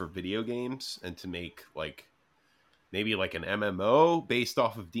springboard for video games and to make like maybe like an MMO based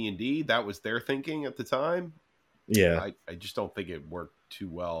off of D&D. That was their thinking at the time. Yeah. I just don't think it worked too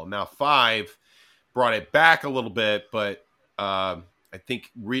well. Now 5 brought it back a little bit, but I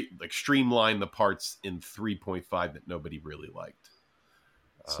think streamlined the parts in 3.5 that nobody really liked.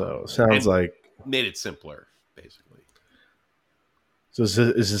 So sounds like made it simpler, basically. So is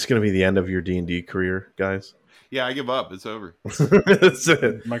this going to be the end of your D&D career, guys? Yeah, I give up. It's over. That's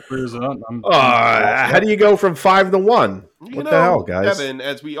it. My career's up. How do you go from 5 to 1? What the hell, guys? Kevin,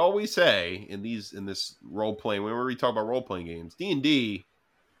 as we always say in this role playing, whenever we talk about role playing games, D&D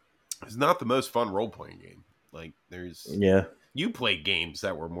is not the most fun role playing game. Like there's you played games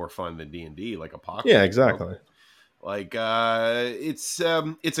that were more fun than D&D, like Apocalypse. Yeah, exactly. You know? Like it's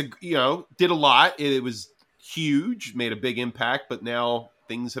a did a lot. It was huge, made a big impact, but now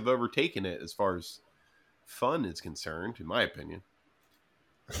things have overtaken it as far as fun is concerned, in my opinion.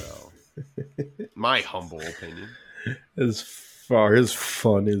 So, my humble opinion. As far as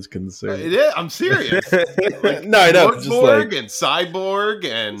fun is concerned, it is. I'm serious. Like, no, I know. Just like and Cyborg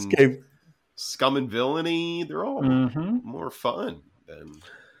and Scum and Villainy, they're all more fun than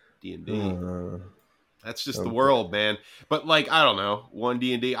D&D. That's just the world, man. But like, I don't know, one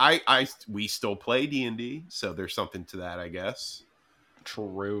D&D. We still play D&D, so there's something to that, I guess.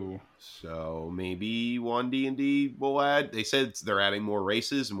 True. So maybe one D&D will add. They said they're adding more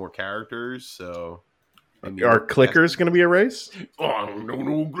races and more characters. So are clickers going to be a race? Oh, I don't know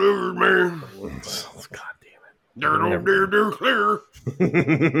no clickers, man. Oh, God They're clear.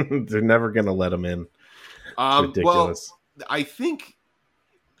 They're never going to let them in. It's ridiculous. Well, I think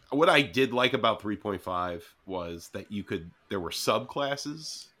what I did like about 3.5 was that there were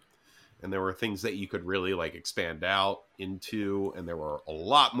subclasses and there were things that you could really like expand out into, and there were a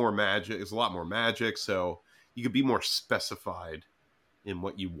lot more magic. There's a lot more magic, so you could be more specified in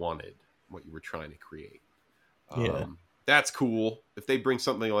what you wanted, what you were trying to create. That's cool. If they bring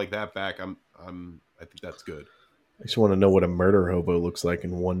something like that back, I think that's good. I just want to know what a murder hobo looks like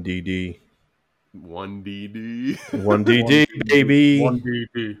in 1DD. 1DD. 1DD, baby.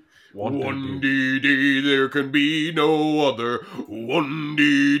 1DD. 1DD, there can be no other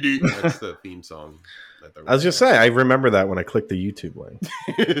 1DD. That's the theme song. I was just saying, I remember that when I clicked the YouTube link.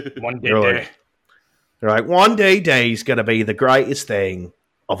 1DD. They're like, 1DD is going to be the greatest thing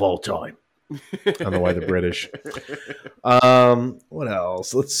of all time. I don't know why they're British. What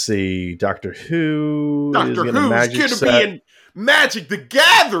else? Let's see. Doctor Who. Doctor Who's going to be in Magic the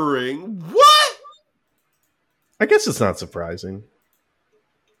Gathering. What? I guess it's not surprising.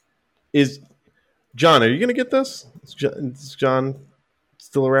 John, are you going to get this? Is John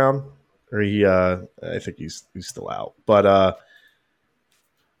still around? Or I think he's still out. But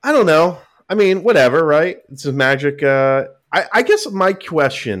I don't know. I mean, whatever, right? It's a Magic. I guess my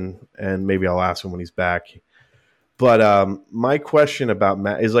question, and maybe I'll ask him when he's back, but my question about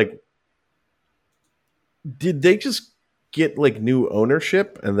Matt is like, did they just get like new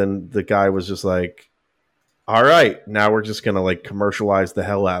ownership, and then the guy was just like, all right, now we're just gonna like commercialize the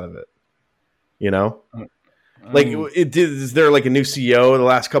hell out of it, you know? Like, is there like a new CEO in the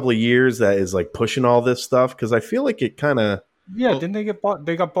last couple of years that is like pushing all this stuff? Because I feel like it kind of didn't they get bought?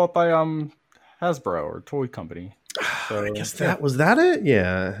 They got bought by Hasbro or toy company. So, I guess was that it?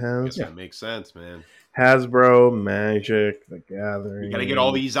 Yeah, that makes sense, man. Hasbro, Magic, The Gathering. You gotta get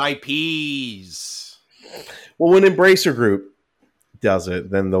all these IPs. Well, when Embracer Group does it,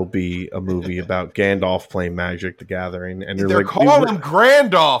 then there'll be a movie about Gandalf playing Magic the Gathering, and they're like, calling him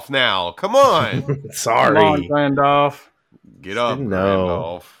Grandolph now. Come on, sorry, come on, Grandolph. Get up,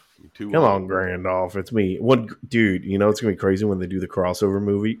 Grandolph. Come on, Grandolph. It's me. Dude, you know it's gonna be crazy when they do the crossover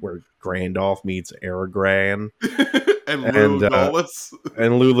movie where Grandolph meets Aragorn and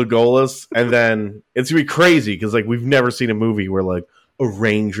Legolas, and then it's gonna be crazy because like we've never seen a movie where like a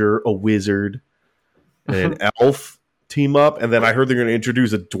ranger, a wizard, and an elf team up, and then I heard they're going to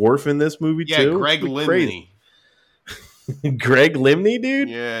introduce a dwarf in this movie too. Yeah, Greg Limney. Greg Limney, dude.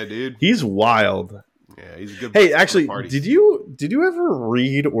 Yeah, dude. He's wild. Yeah, he's a good. Hey, actually, did you ever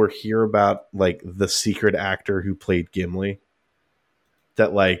read or hear about like the secret actor who played Gimli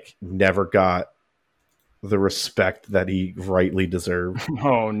that like never got the respect that he rightly deserved?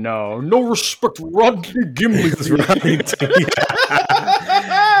 Oh no respect, Rodney Gimli. Right.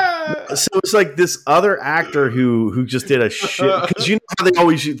 So it's like this other actor who just did a shit, because you know how they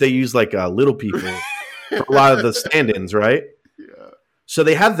use like little people for a lot of the stand-ins, right? Yeah. So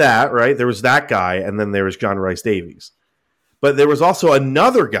they had that, right? There was that guy, and then there was John Rhys Davies, but there was also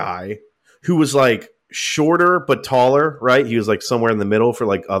another guy who was like shorter but taller, right? He was like somewhere in the middle for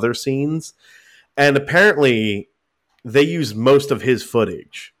like other scenes, and apparently they used most of his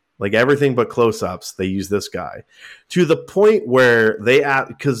footage. Like everything but close-ups, they use this guy to the point where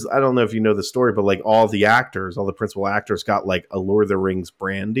because I don't know if you know the story, but like all the principal actors got like a Lord of the Rings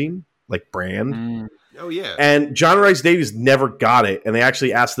brand. Oh yeah. And John Rhys Davies never got it, and they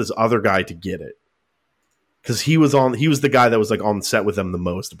actually asked this other guy to get it because he was the guy that was like on set with them the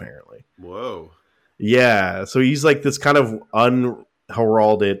most, apparently. Whoa. Yeah, so he's like this kind of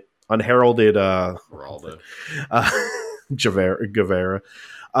unheralded Rivera.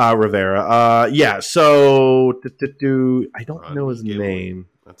 Yeah, so I don't know his name.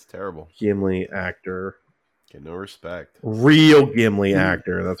 That's terrible. Gimli actor. Get no respect. Real Gimli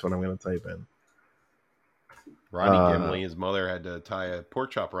actor. That's what I'm going to type in. Roddy Gimli, his mother had to tie a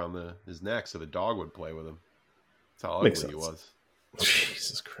pork chop around his neck so the dog would play with him. That's how ugly he was.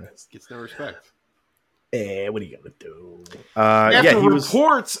 Jesus Christ. Gets no respect. What are you gonna do? After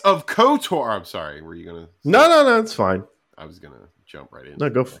reports of KOTOR. I'm sorry. Were you gonna? No, it's fine. I was gonna jump right in. No,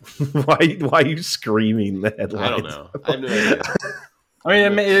 go. Why are you screaming the headlines? I don't know. I have no idea. I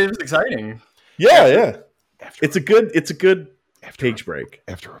mean, it was exciting. Yeah. It's a good page break.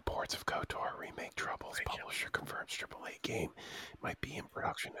 After reports of KOTOR remake troubles, publisher confirms AAA game might be in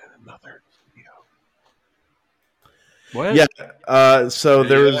production in another studio. What? Yeah. So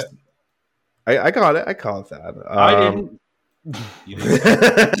there was. I got it. I caught that. I didn't.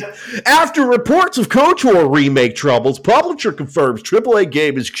 After reports of KOTOR remake troubles, publisher confirms AAA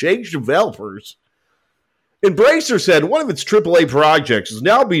game has changed developers. Embracer said one of its AAA projects is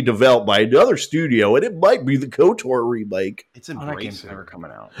now being developed by another studio, and it might be the KOTOR remake. It's Embracer. That game's never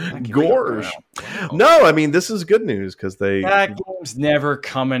coming out. Gorge. Wow. No, I mean, this is good news because that game's never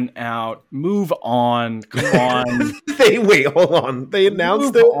coming out. Move on. Come on. Hold on. They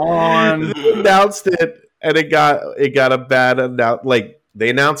announced Move it. on. They announced it, and it got a bad announcement. Like, they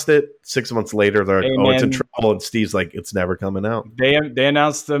announced it 6 months later. They're like, it's in trouble. And Steve's like, it's never coming out. They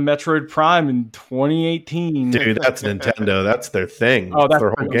announced the Metroid Prime in 2018. Dude, that's Nintendo. That's their thing. Oh, that's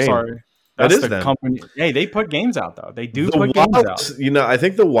their whole game. Sorry. That is the them. Company. Hey, they put games out though. They do put games out. I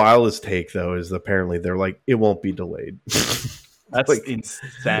think the wildest take though is apparently they're like, it won't be delayed. That's like,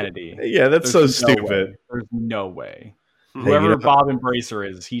 insanity. Yeah, that's so stupid. There's no way. Whoever Bob Embracer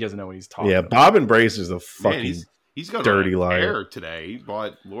is, he doesn't know what he's talking about. Bob Embracer's a fucking he's got dirty a liar today. He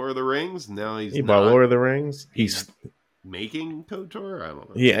bought Lord of the Rings. Now he bought Lord of the Rings. He's making KOTOR. I don't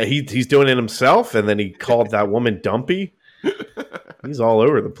know. Yeah, he's doing it himself, and then he called that woman Dumpy. He's all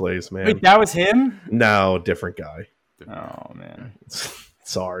over the place, man. Wait, that was him? No, different guy. Oh man,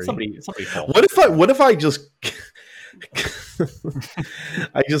 sorry. Somebody. What if I just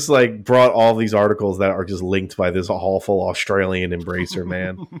I just like brought all these articles that are just linked by this awful Australian Embracer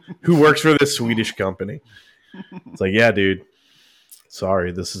man who works for this Swedish company. It's like, yeah, dude.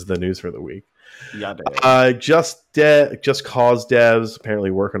 Sorry, this is the news for the week. Yeah, Just Cause devs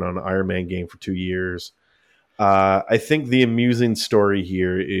apparently working on an Iron Man game for 2 years. I think the amusing story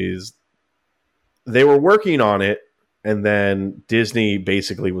here is they were working on it, and then Disney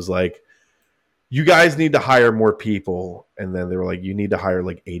basically was like, you guys need to hire more people. And then they were like, you need to hire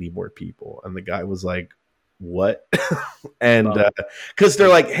like 80 more people. And the guy was like, what? And because they're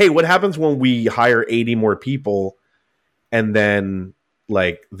like, hey, what happens when we hire 80 more people and then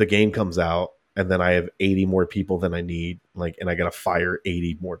like the game comes out and then I have 80 more people than I need, like, and I got to fire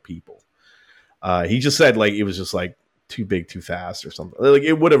 80 more people. He just said like it was just like too big, too fast or something. Like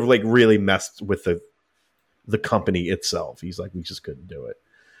it would have like really messed with the company itself. He's like, we just couldn't do it.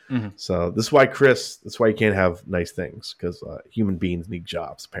 Mm-hmm. So this is why, Chris, that's why you can't have nice things, because human beings need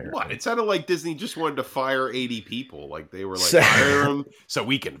jobs, apparently. What? It sounded like Disney just wanted to fire 80 people. Like they were like, hire them so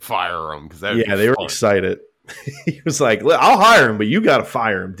we can fire them. Yeah, they were excited. He was like, I'll hire him, but you got to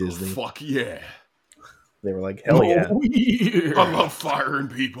fire him, Disney. Oh, fuck yeah. They were like, hell yeah. I love firing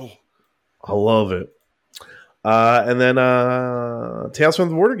people. I love it. And then Tales from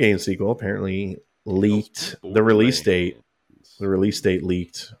the Border game sequel apparently leaked the release date. The release date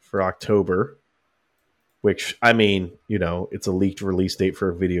leaked for October, which, I mean, you know, it's a leaked release date for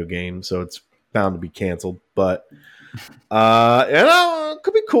a video game, so it's bound to be canceled. But, it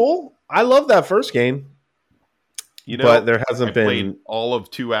could be cool. I love that first game. You know, but there hasn't been played all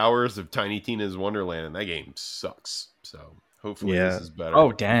of 2 hours of Tiny Tina's Wonderland, and that game sucks. So hopefully this is better.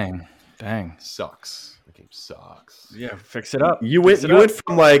 Oh, dang. Sucks. That game sucks. Yeah, fix it up. You went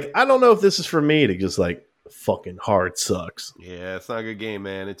from like, I don't know if this is for me, to just like, fucking hard sucks. Yeah, it's not a good game,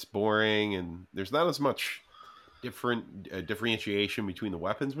 man. It's boring, and there's not as much differentiation between the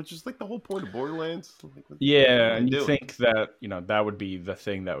weapons, which is like the whole point of Borderlands. Like, yeah, and you think that, you know, that would be the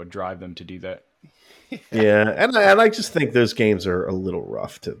thing that would drive them to do that. Yeah, and I just think those games are a little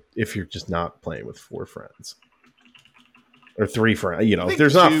rough if you're just not playing with 4 friends. Or 3 friends. You know, if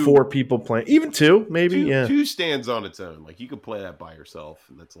there's not 4 people playing, even 2, maybe. 2 stands on its own. Like, you could play that by yourself,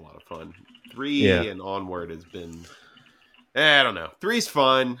 and that's a lot of fun. 3 and onward has been, I don't know. 3's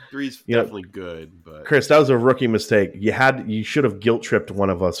fun. 3's definitely good. But Chris, that was a rookie mistake. You should have guilt tripped one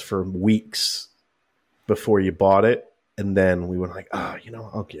of us for weeks before you bought it, and then we were like, you know,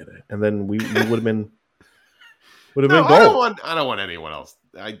 I'll get it, and then we would have been. Would have been gold. I don't want anyone else.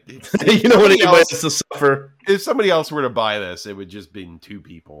 You don't want anybody else to suffer. If somebody else were to buy this, it would just be 2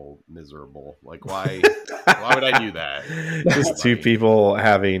 people miserable. Like, why? Why would I do that? Just 2 people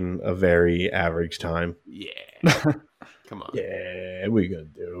having a very average time. Yeah. Come on. Yeah, we gonna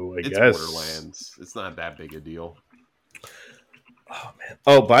do. I It's guess. Borderlands. It's not that big a deal. Oh man.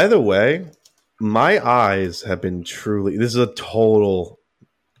 Oh, by the way, my eyes have been truly. This is a total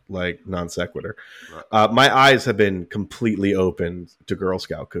like non sequitur. My eyes have been completely opened to Girl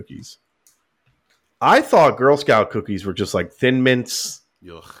Scout cookies. I thought Girl Scout cookies were just like Thin Mints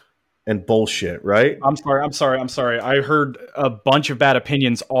and bullshit, right? I'm sorry. I heard a bunch of bad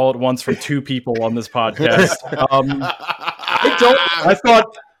opinions all at once from two people on this podcast.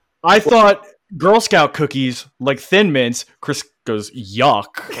 I thought Girl Scout cookies like Thin Mints. Chris goes yuck,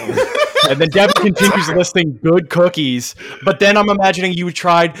 and then Devin continues listing good cookies. But then I'm imagining you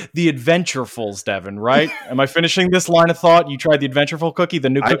tried the Adventurefuls, Devin. Right? Am I finishing this line of thought? You tried the Adventureful cookie,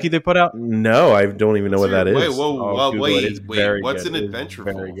 the new cookie they put out? No, I don't even know what that is. Wait, what's an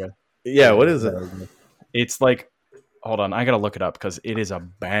Adventureful? Very good. Yeah, what is it? It's like, hold on, I gotta look it up because it is a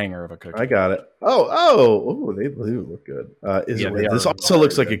banger of a cookie. I got it. Oh, they do look good. This also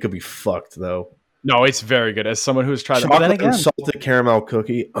looks like it could be fucked though. No, it's very good. As someone who's tried chocolate and salted caramel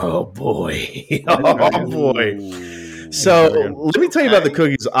cookie. Oh boy, oh boy. So let me tell you about the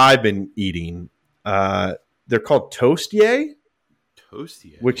cookies I've been eating. They're called Toastier.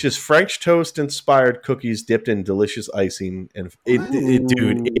 Which is French toast inspired cookies dipped in delicious icing, and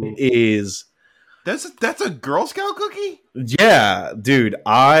it is. That's a Girl Scout cookie. Yeah, dude,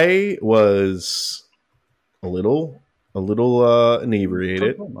 I was a little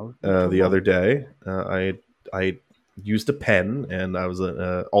inebriated the other day. I used a pen, and I was in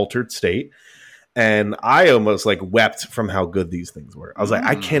an altered state, and I almost like wept from how good these things were. I was like,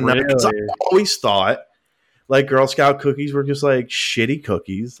 I cannot. Really? I always thought like Girl Scout cookies were just like shitty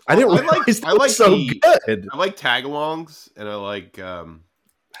cookies. I didn't realize they were so good. I like tagalongs, and I like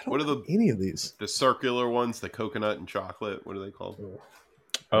what are any of these? The circular ones, the coconut and chocolate. What are they called?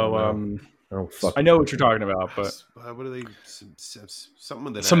 Oh fuck! I know what you're talking about, but what are they? Something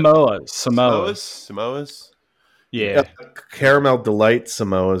with that. Samoas. Yeah. Caramel Delight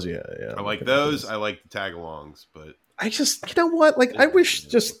Samoas. Yeah. I like those. I like the tagalongs, but I just, you know what? Like, I wish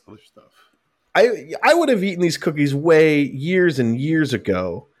just I would have eaten these cookies years and years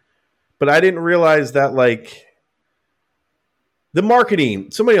ago, but I didn't realize that like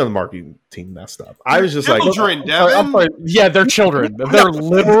somebody on the marketing team messed up. I was just children, Devin. Yeah, they're children. They're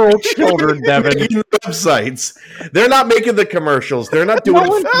literal children, Devin. Websites. They're not making the commercials. They're not doing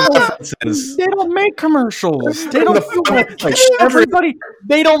references. They don't make commercials. They don't do everybody.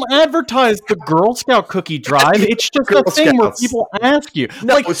 They don't advertise the Girl Scout cookie drive. It's just a thing where people ask you.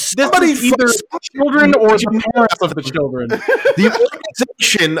 No, like somebody either children or the parents of the children. The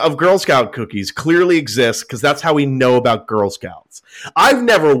organization of Girl Scout cookies clearly exists because that's how we know about Girl Scouts. I've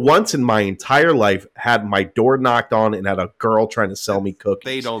never once in my entire life had my door knocked on and had a girl trying to sell me cookies.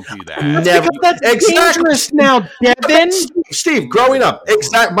 They don't do that. Never. That's dangerous now, Devin. Steve, growing up,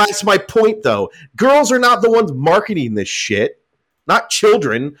 that's my point, though. Girls are not the ones marketing this shit. Not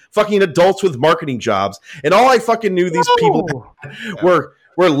children. Fucking adults with marketing jobs. And all I fucking knew these people were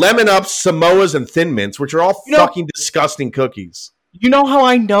Lemon Ups, Samoas, and Thin Mints, which are all fucking disgusting cookies. You know how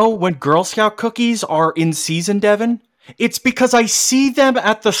I know when Girl Scout cookies are in season, Devin? It's because I see them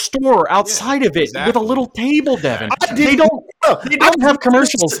at the store outside of it with a little table, Devin. They don't have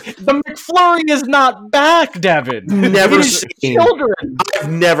commercials. The McFlurry is not back, Devin. I've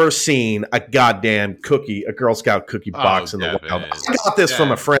never seen a goddamn cookie, a Girl Scout cookie box in the wild. I got this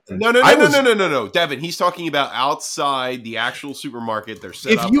from a friend. No, Devin. He's talking about outside the actual supermarket. They're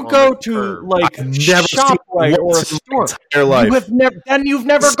set up. If you go to like ShopRite or a store, you've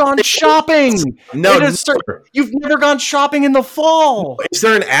never gone shopping. You've never gone shopping in the fall. Is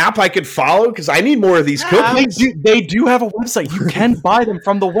there an app I could follow? Because I need more of these cookies. They do have a website. You can buy them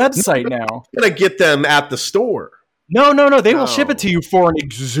from the website now. I'm going to get them at the store. No. They will ship it to you for an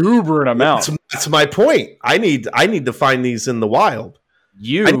exuberant amount. That's my point. I need to find these in the wild.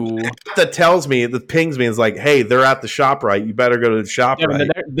 That pings me is like, hey, they're at the ShopRite. You better go to the ShopRite. Yeah,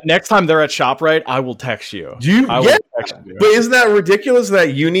 the next time they're at ShopRite, I will text you. But isn't that ridiculous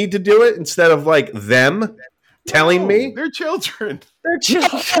that you need to do it instead of like them telling me? They're children. They're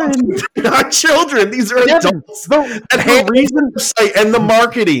children. They're not children. These are adults. The reason and the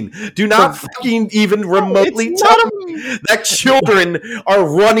marketing do not fucking even remotely tell me that children are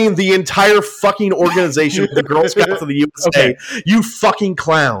running the entire fucking organization of the Girl Scouts of the USA. Okay. You fucking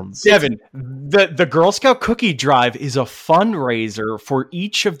clowns. Devin, the Girl Scout cookie drive is a fundraiser for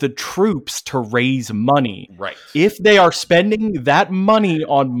each of the troops to raise money. Right. If they are spending that money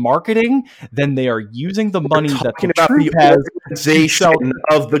on marketing, then they are using the money that the troop has to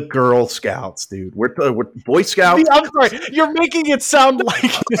of the Girl Scouts, dude. We're Boy Scouts. I'm sorry, you're making it sound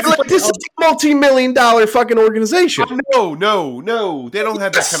like this is a multi-million-dollar fucking organization. No, they don't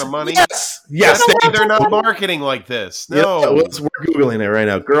have that kind of money. Yes, they're not marketing like this. No, we're googling it right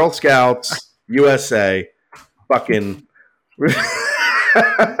now. Girl Scouts USA, fucking.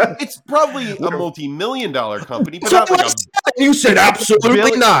 It's probably a multi-million-dollar company, but not like you said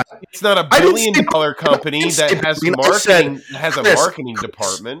absolutely not. It's not a billion-dollar company that has marketing. Has a marketing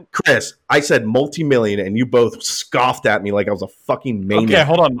department. Chris, I said multi-million, and you both scoffed at me like I was a fucking maniac. Okay,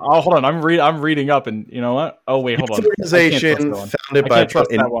 hold on. I'm reading up, and you know what? Oh wait, hold on. Organization founded by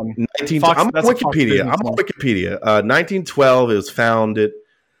I'm on Wikipedia. 1912. It was founded.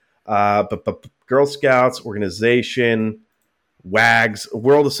 Girl Scouts organization. WAGs,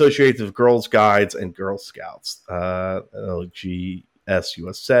 World Association of Girls Guides and Girl Scouts, LGS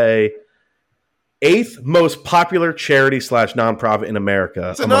USA, 8th most popular charity / nonprofit in America.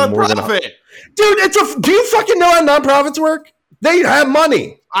 It's a nonprofit, dude. Do you fucking know how nonprofits work? They have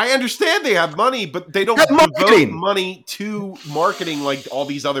money. I understand they have money, but they don't devote money to marketing like all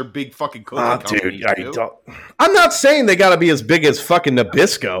these other big fucking cookie companies. Dude, I'm not saying they got to be as big as fucking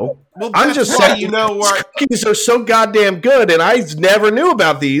Nabisco. Well, I'm just saying cookies are so goddamn good, and I never knew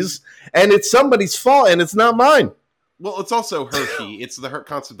about these, and it's somebody's fault, and it's not mine. Well, it's also Hershey. It's the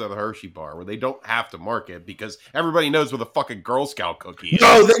concept of the Hershey bar where they don't have to market because everybody knows what a fucking Girl Scout cookie is.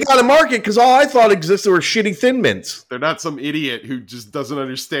 No, they got to market because all I thought existed were shitty Thin Mints. They're not some idiot who just doesn't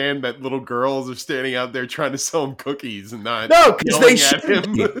understand that little girls are standing out there trying to sell him cookies and not. No, because they should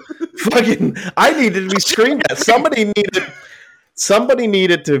him. Fucking, I needed to be screamed at. Somebody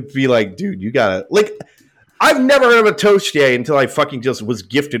needed to be like, dude, you gotta like. I've never heard of a Toastier until I fucking just was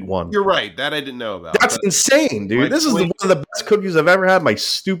gifted one. You're right. That I didn't know about. That's insane, dude. This is one of the best cookies I've ever had in my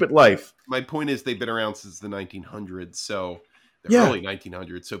stupid life. My point is they've been around since the 1900s, so the early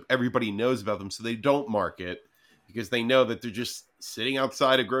 1900s. So everybody knows about them, so they don't market because they know that they're just sitting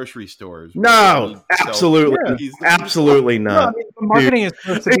outside of grocery stores. No, absolutely. Absolutely not. No, I mean, the marketing is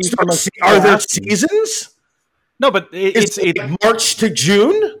supposed to be Are there seasons? No, but it's March to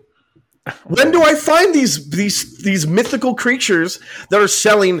June? When do I find these mythical creatures that are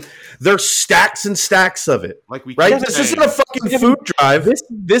selling their stacks and stacks of it? Like we right? This isn't a fucking food drive.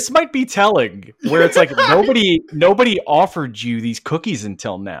 This might be telling, where it's like nobody offered you these cookies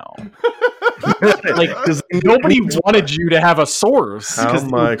until now. Like nobody wanted you to have a source because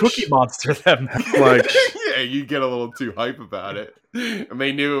Cookie Monster them. Like, yeah, you get a little too hype about it, and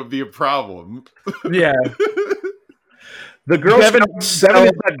they knew it would be a problem. Yeah. The girl that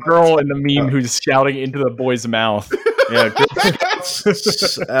girl in the meme who's shouting into the boy's mouth. Yeah,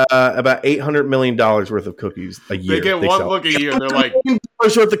 about $800 million worth of cookies a year. They get one look at you and they're like,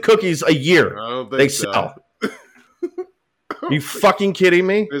 $800 worth of cookies a year. I don't think they so. sell. Are you fucking kidding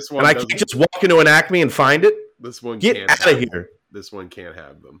me? This one and I can't just walk into an Acme and find it. This one get out of here. This one can't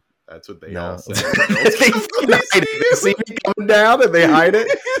have them. That's what they all say. They hide it. They see me coming down and they hide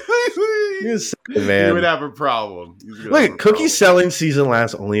it. Man. You would have a problem. Look, cookie selling season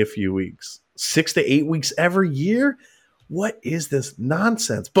lasts only a few weeks. 6 to 8 weeks every year? What is this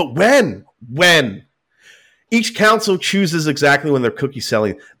nonsense? But when? Each council chooses exactly when they're cookie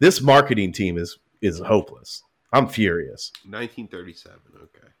selling. This marketing team is hopeless. I'm furious. 1937,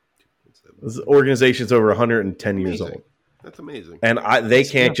 okay. This organization's over 110 years old. That's amazing. And they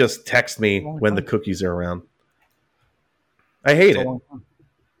can't just text me when the cookies are around. I hate it.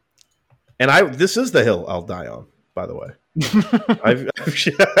 And this is the hill I'll die on, by the way.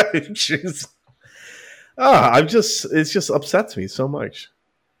 It just upsets me so much.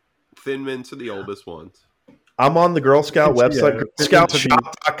 Thin Mints are the oldest ones. I'm on the Girl Scout website,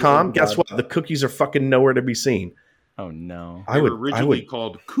 girlscoutshop.com. Guess what? The cookies are fucking nowhere to be seen. Oh no. They were originally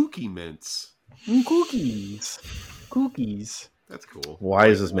called Cookie Mints. Cookies. That's cool. Why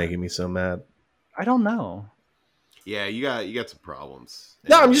is this making me so mad? I don't know. Yeah, you got some problems.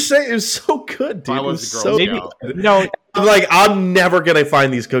 No, I'm just saying it was so good, dude. I was a Girl Scout. I'm like, I'm never gonna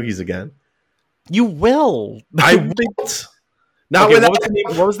find these cookies again. You will. I won't. Not okay,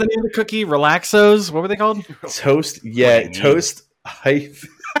 what was the name of the cookie? Relaxos? What were they called? Toast. Yeah, Toast. Hype.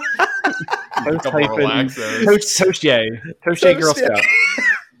 Toast Girl Scout.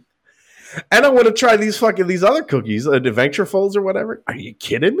 And I want to try these other cookies, Adventurefuls or whatever. Are you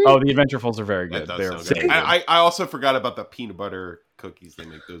kidding me? Oh, the Adventurefuls are very good. Good. I also forgot about the peanut butter cookies they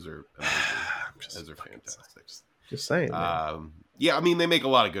make. Those are amazing. Those are fantastic. Just saying. Yeah, I mean they make a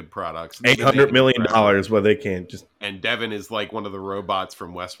lot of good products. $800 million, but they can't just. And Devin is like one of the robots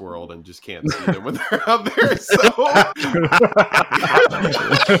from Westworld, and just can't see them when they're out there. So I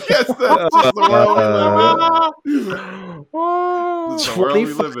guess that's the world we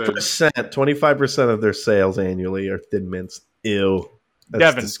live in. 25% of their sales annually are Thin Mints. Ew,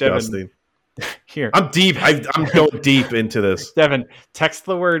 that's disgusting. Here, I'm deep. I'm going deep into this. Devin, text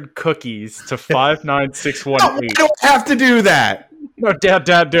the word cookies to 59618. No, I don't have to do that. No, Dad,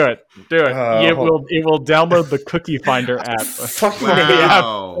 do it. Do it. It will download the Cookie Finder app. Fuck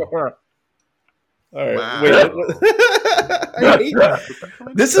wow. All right. Wow. Wait.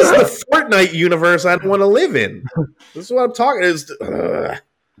 This is the Fortnite universe I don't want to live in. This is what I'm talking.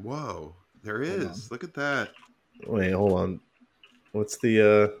 Whoa, there is. Look at that. Wait, hold on. What's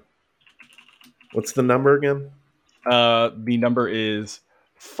the number again? The number is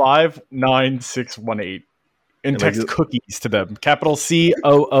 59618. And text cookies to them. Capital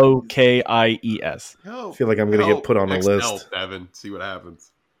COOKIES. I feel like I'm going to get put on a list. Help, Evan. See what happens.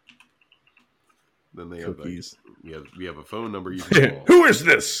 Then they cookies. We have a phone number you can call. Who is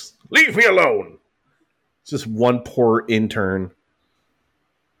this? Leave me alone. It's just one poor intern.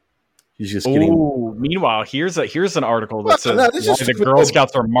 He's just getting. Oh, meanwhile, here's an article that says why the Girl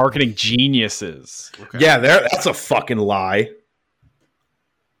Scouts are marketing geniuses. Okay. Yeah, that's a fucking lie.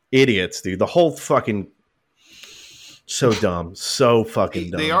 Idiots, dude. The whole fucking. So dumb. So fucking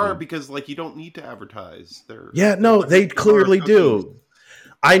dumb. They are, because like you don't need to advertise. They clearly do.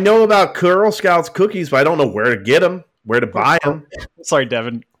 I know about Girl Scouts cookies, but I don't know where to get them, where to buy them. Sorry,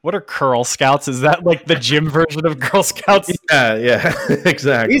 Devin. What are Girl Scouts? Is that like the gym version of Girl Scouts? Yeah,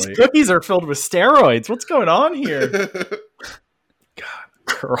 exactly. These cookies are filled with steroids. What's going on here? God,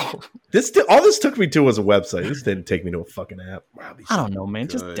 girl. All this took me to was a website. This didn't take me to a fucking app. Wow, I don't know, man.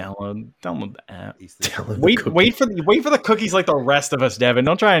 Just download the app. Wait for the cookies like the rest of us, Devin.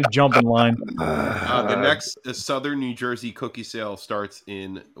 Don't try and jump in line. The next Southern New Jersey cookie sale starts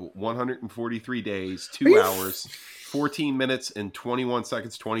in 143 days, 2 hours, 14 minutes, and 21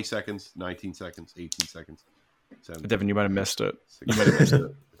 seconds, 20 seconds, 19 seconds, 18 seconds. 17. Devin, you might have missed it. You might have missed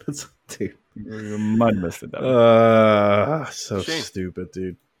it. Dude. You might have missed it, Devin. So Shame. Stupid,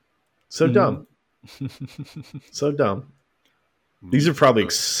 dude. So dumb. So dumb. These are probably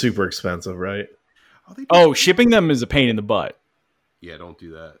super expensive, right? Shipping them is a pain in the butt. Yeah, don't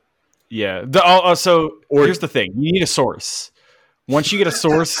do that. Yeah. Here's the thing. You need a source. Once you get a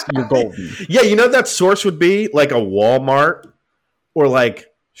source, you're golden. Yeah, you know what that source would be? Like a Walmart or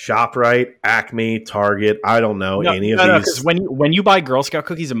like ShopRite, Acme, Target. I don't know any of these. Because when you buy Girl Scout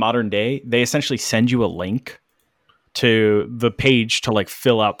cookies in modern day, they essentially send you a link to the page to like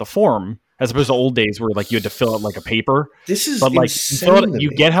fill out the form, as opposed to old days where like you had to fill out like a paper. This is but like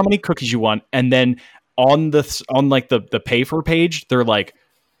you get how many cookies you want, and then on the pay for page, they're like,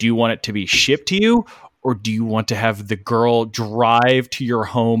 do you want it to be shipped to you, or do you want to have the girl drive to your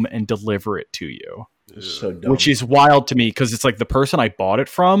home and deliver it to you? So dumb. Which is wild to me, because it's like the person I bought it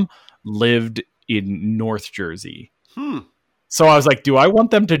from lived in North Jersey. So I was like, do I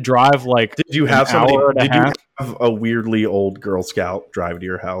want them to drive like did you have an hour and a half? You have a weirdly old Girl Scout drive to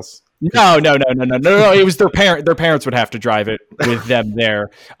your house? No. It was their parent. Their parents would have to drive it with them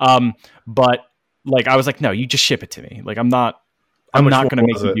there. But like, I was like, no, you just ship it to me. Like, I'm not going to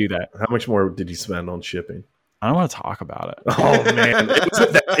make you do that. How much more did you spend on shipping? I don't want to talk about it. Oh man,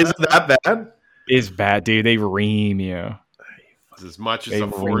 is it that bad? It's bad, dude. They ream you. It's as much as a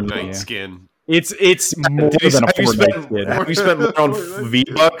Fortnite skin. It's more than a Fortnite skin. Have you spent more on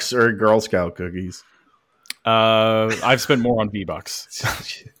V-Bucks or Girl Scout cookies? I've spent more on V-Bucks.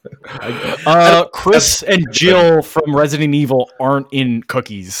 Chris and Jill from Resident Evil aren't in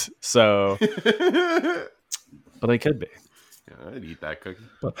cookies, so but they could be. Yeah, I'd eat that cookie.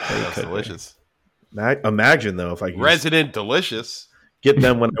 That's delicious. Imagine though if I could Resident Delicious get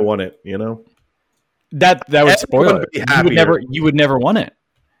them when I want it, you know. That would spoil it. You would never want it.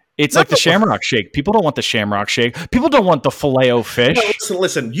 It's like the Shamrock Shake. People don't want the Shamrock Shake. People don't want the Filet-O-Fish. No,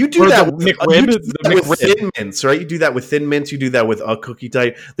 listen. You do that with Thin Mints, right? You do that with Thin Mints. You do that with a cookie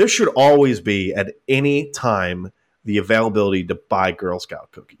type. There should always be at any time the availability to buy Girl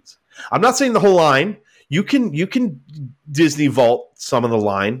Scout cookies. I'm not saying the whole line. You can Disney Vault some of the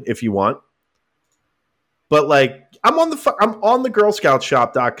line if you want, but like I'm on the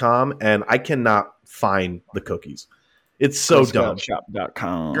GirlScoutShop.com and I cannot find the cookies. It's so dumb.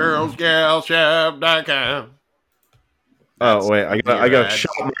 GirlScoutShop.com. GirlScoutShop.com. Oh wait, I got to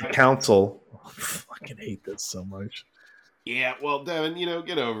shop my counsel. I fucking hate this so much. Yeah, well, Devin,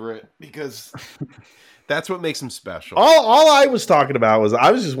 get over it, because that's what makes them special. All I was talking about was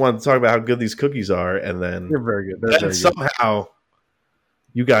I was just wanting to talk about how good these cookies are, and then they're very good. Somehow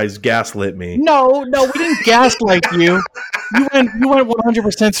You guys gaslit me. No, we didn't gaslight you. You went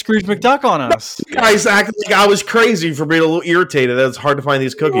 100% Scrooge McDuck on us. You guys acted like I was crazy for being a little irritated that it's hard to find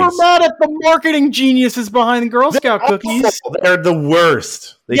these cookies. You were mad at the marketing geniuses behind the Girl Scout cookies. They're the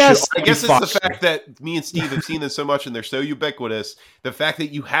worst. I guess it's the fact that me and Steve have seen them so much and they're so ubiquitous. The fact that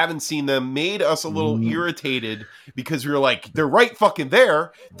you haven't seen them made us a little irritated because we were like, they're right fucking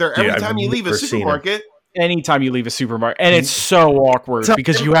there. They're every time you leave a supermarket. Anytime you leave a supermarket, and it's so awkward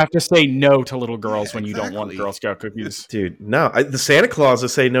because you have to say no to little girls when you don't want Girl Scout cookies. Dude, no. The Santa Claus I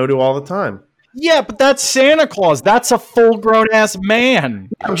say no to all the time. Yeah, but that's Santa Claus. That's a full-grown ass man.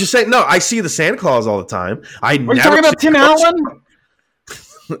 I'm just saying, no, I see the Santa Claus all the time. Are you talking about Tim Allen?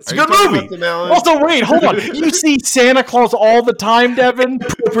 It's a good movie. Also, wait, hold on. You see Santa Claus all the time, Devin?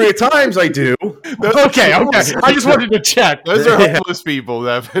 Appropriate times, I do. Okay. I just wanted to check. Those are hopeless people,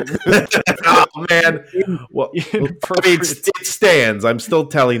 Devin. Oh, man. Well, it stands. I'm still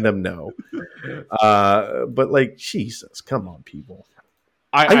telling them no. But, like, Jesus, come on, people.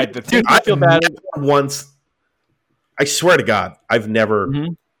 I feel bad. Once, I swear to God, I've never...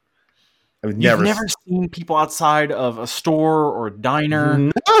 Mm-hmm. You've never seen people outside of a store or a diner?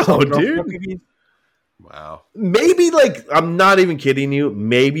 No, dude. Wow. Maybe, like, I'm not even kidding you.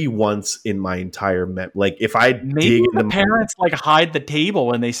 Maybe once in my entire like, if I dig into parents like hide the table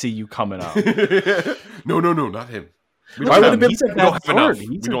when they see you coming up. No, not him. We don't have enough.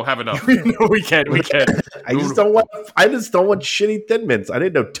 We don't have enough. No, we can't. I just don't want shitty Thin Mints. I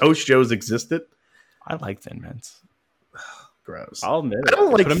didn't know Toast Joe's existed. I like Thin Mints. Gross. I'll admit it. I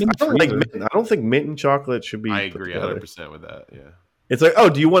don't like mint. I don't think mint and chocolate should be. I agree 100% with that. Yeah. It's like, oh,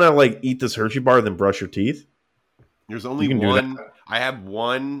 do you want to like eat this Hershey bar and then brush your teeth? There's only one. I have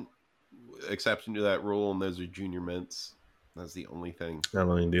one exception to that rule, and those are Junior Mints. That's the only thing. I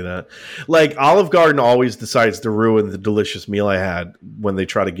don't even do that. Like Olive Garden always decides to ruin the delicious meal I had when they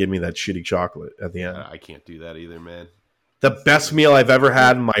try to give me that shitty chocolate at the end. I can't do that either, man. The best meal I've ever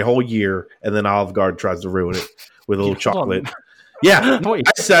had in my whole year, and then Olive Garden tries to ruin it with a little chocolate. Yeah, I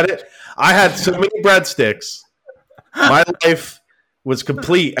said it. I had so many breadsticks. My life was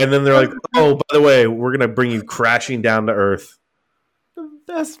complete. And then they're like, oh, by the way, we're going to bring you crashing down to earth. The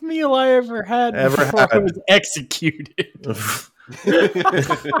best meal I ever had before I was executed.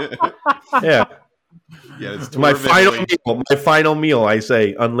 Yeah. Yeah, it's my final meal. I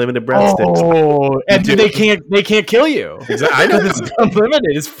say unlimited breadsticks. Oh, and they can't kill you. Exactly. I know it's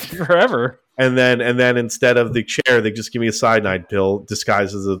unlimited. It's forever. And then instead of the chair, they just give me a cyanide pill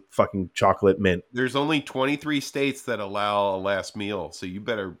disguised as a fucking chocolate mint. There's only 23 states that allow a last meal, so you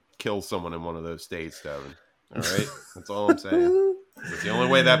better kill someone in one of those states, Devin. All right, that's all I'm saying. It's the only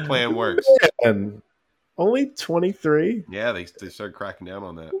way that plan works. And only 23. Yeah, they started cracking down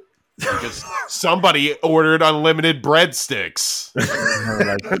on that. Because somebody ordered unlimited breadsticks.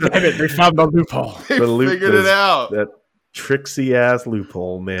 They found the loophole. They figured it out. That tricksy ass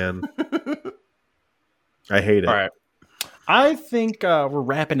loophole, man. I hate it. All right. I think we're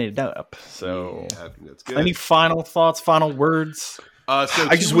wrapping it up. So, yeah, I think that's good. Any final thoughts, final words? I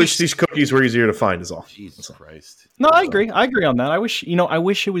just wish these cookies were easier to find. Is all. Jesus Christ. No, I agree. I agree on that. I wish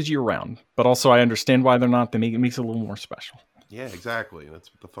it was year round, but also I understand why they're not. It makes it a little more special. Yeah, exactly. That's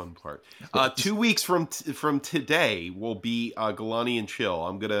the fun part. 2 weeks from today will be Galani and Chill.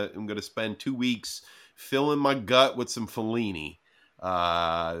 I'm gonna spend 2 weeks filling my gut with some Fellini.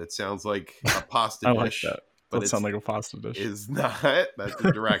 It sounds like a pasta dish. That. But sounds like a pasta dish. Is not. That's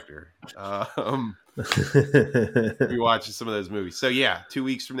the director. We watch some of those movies. So yeah, 2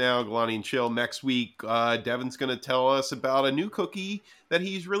 weeks from now, Galani and Chill. Next week, Devin's gonna tell us about a new cookie that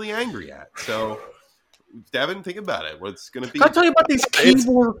he's really angry at. So. Devin, think about it. What's going to be? Can I tell you about these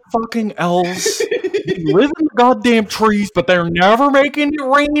keyboard fucking elves? They live in the goddamn trees, but they're never making it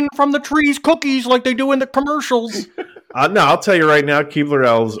rain from the trees cookies like they do in the commercials. No, I'll tell you right now, Keebler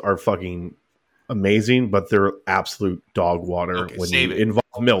elves are fucking amazing, but they're absolute dog water when you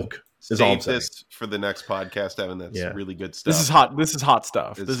involve milk. Save this for the next podcast, Devin. That's really good stuff. This is hot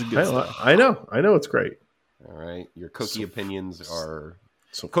stuff. This is good stuff. I know. It's great. All right. Your cookie opinions are...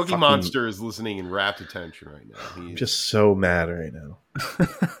 So Cookie Monster is listening in rapt attention right now. I'm just so mad right now.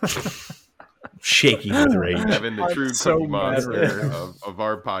 Shaking with rage. Devin, the true Cookie Monster of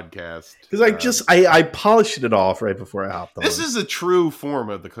our podcast. Because I polished it off right before I hopped on. This is a true form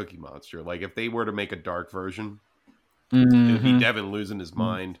of the Cookie Monster. Like if they were to make a dark version, it'd be Devin losing his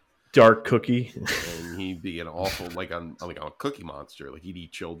mind. Dark cookie. And he'd be an awful, like on a Cookie Monster. Like he'd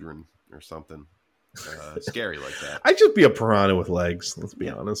eat children or something. Scary like that. I'd just be a piranha with legs. Let's be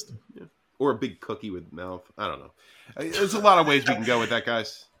honest. Yeah. Or a big cookie with mouth. I don't know. There's a lot of ways we can go with that,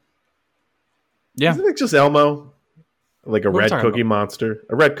 guys. Yeah, isn't it just Elmo? Like a red Cookie Monster.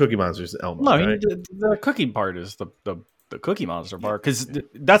 A red Cookie Monster is Elmo. No, right? the cookie part is the Cookie Monster part. Because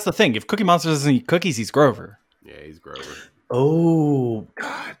that's the thing. If Cookie Monster doesn't eat cookies, he's Grover. Yeah, he's Grover. Oh,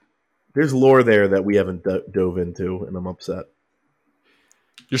 God. There's lore there that we haven't dove into, and I'm upset.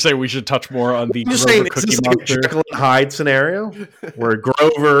 You're saying we should touch more on the Grover Cookie Monster? Like Jekyll and Hyde scenario where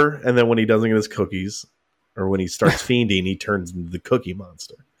Grover, and then when he doesn't get his cookies, or when he starts fiending, he turns into the Cookie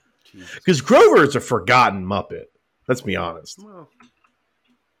Monster. Because Grover is a forgotten Muppet. Let's be honest. Well,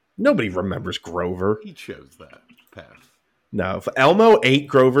 nobody remembers Grover. He chose that path. No, if Elmo ate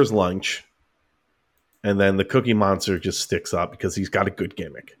Grover's lunch, and then the Cookie Monster just sticks up because he's got a good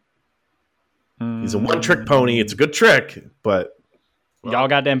gimmick. He's a one-trick pony. It's a good trick, but... Well, y'all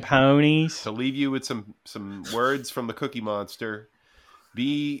got them ponies? To leave you with some words from the Cookie Monster.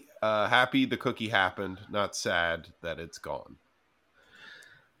 Be happy the cookie happened, not sad that it's gone.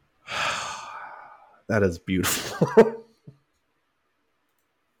 That is beautiful. All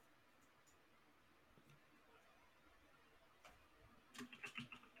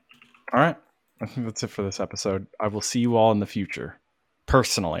right. I think that's it for this episode. I will see you all in the future.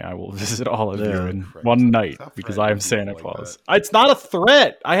 Personally, I will visit all of you in one night because I am Santa Claus. It's not a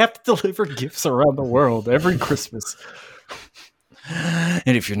threat. I have to deliver gifts around the world every Christmas.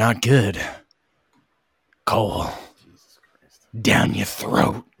 And if you're not good, Cole, down your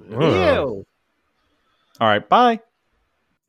throat. Ew. All right, bye.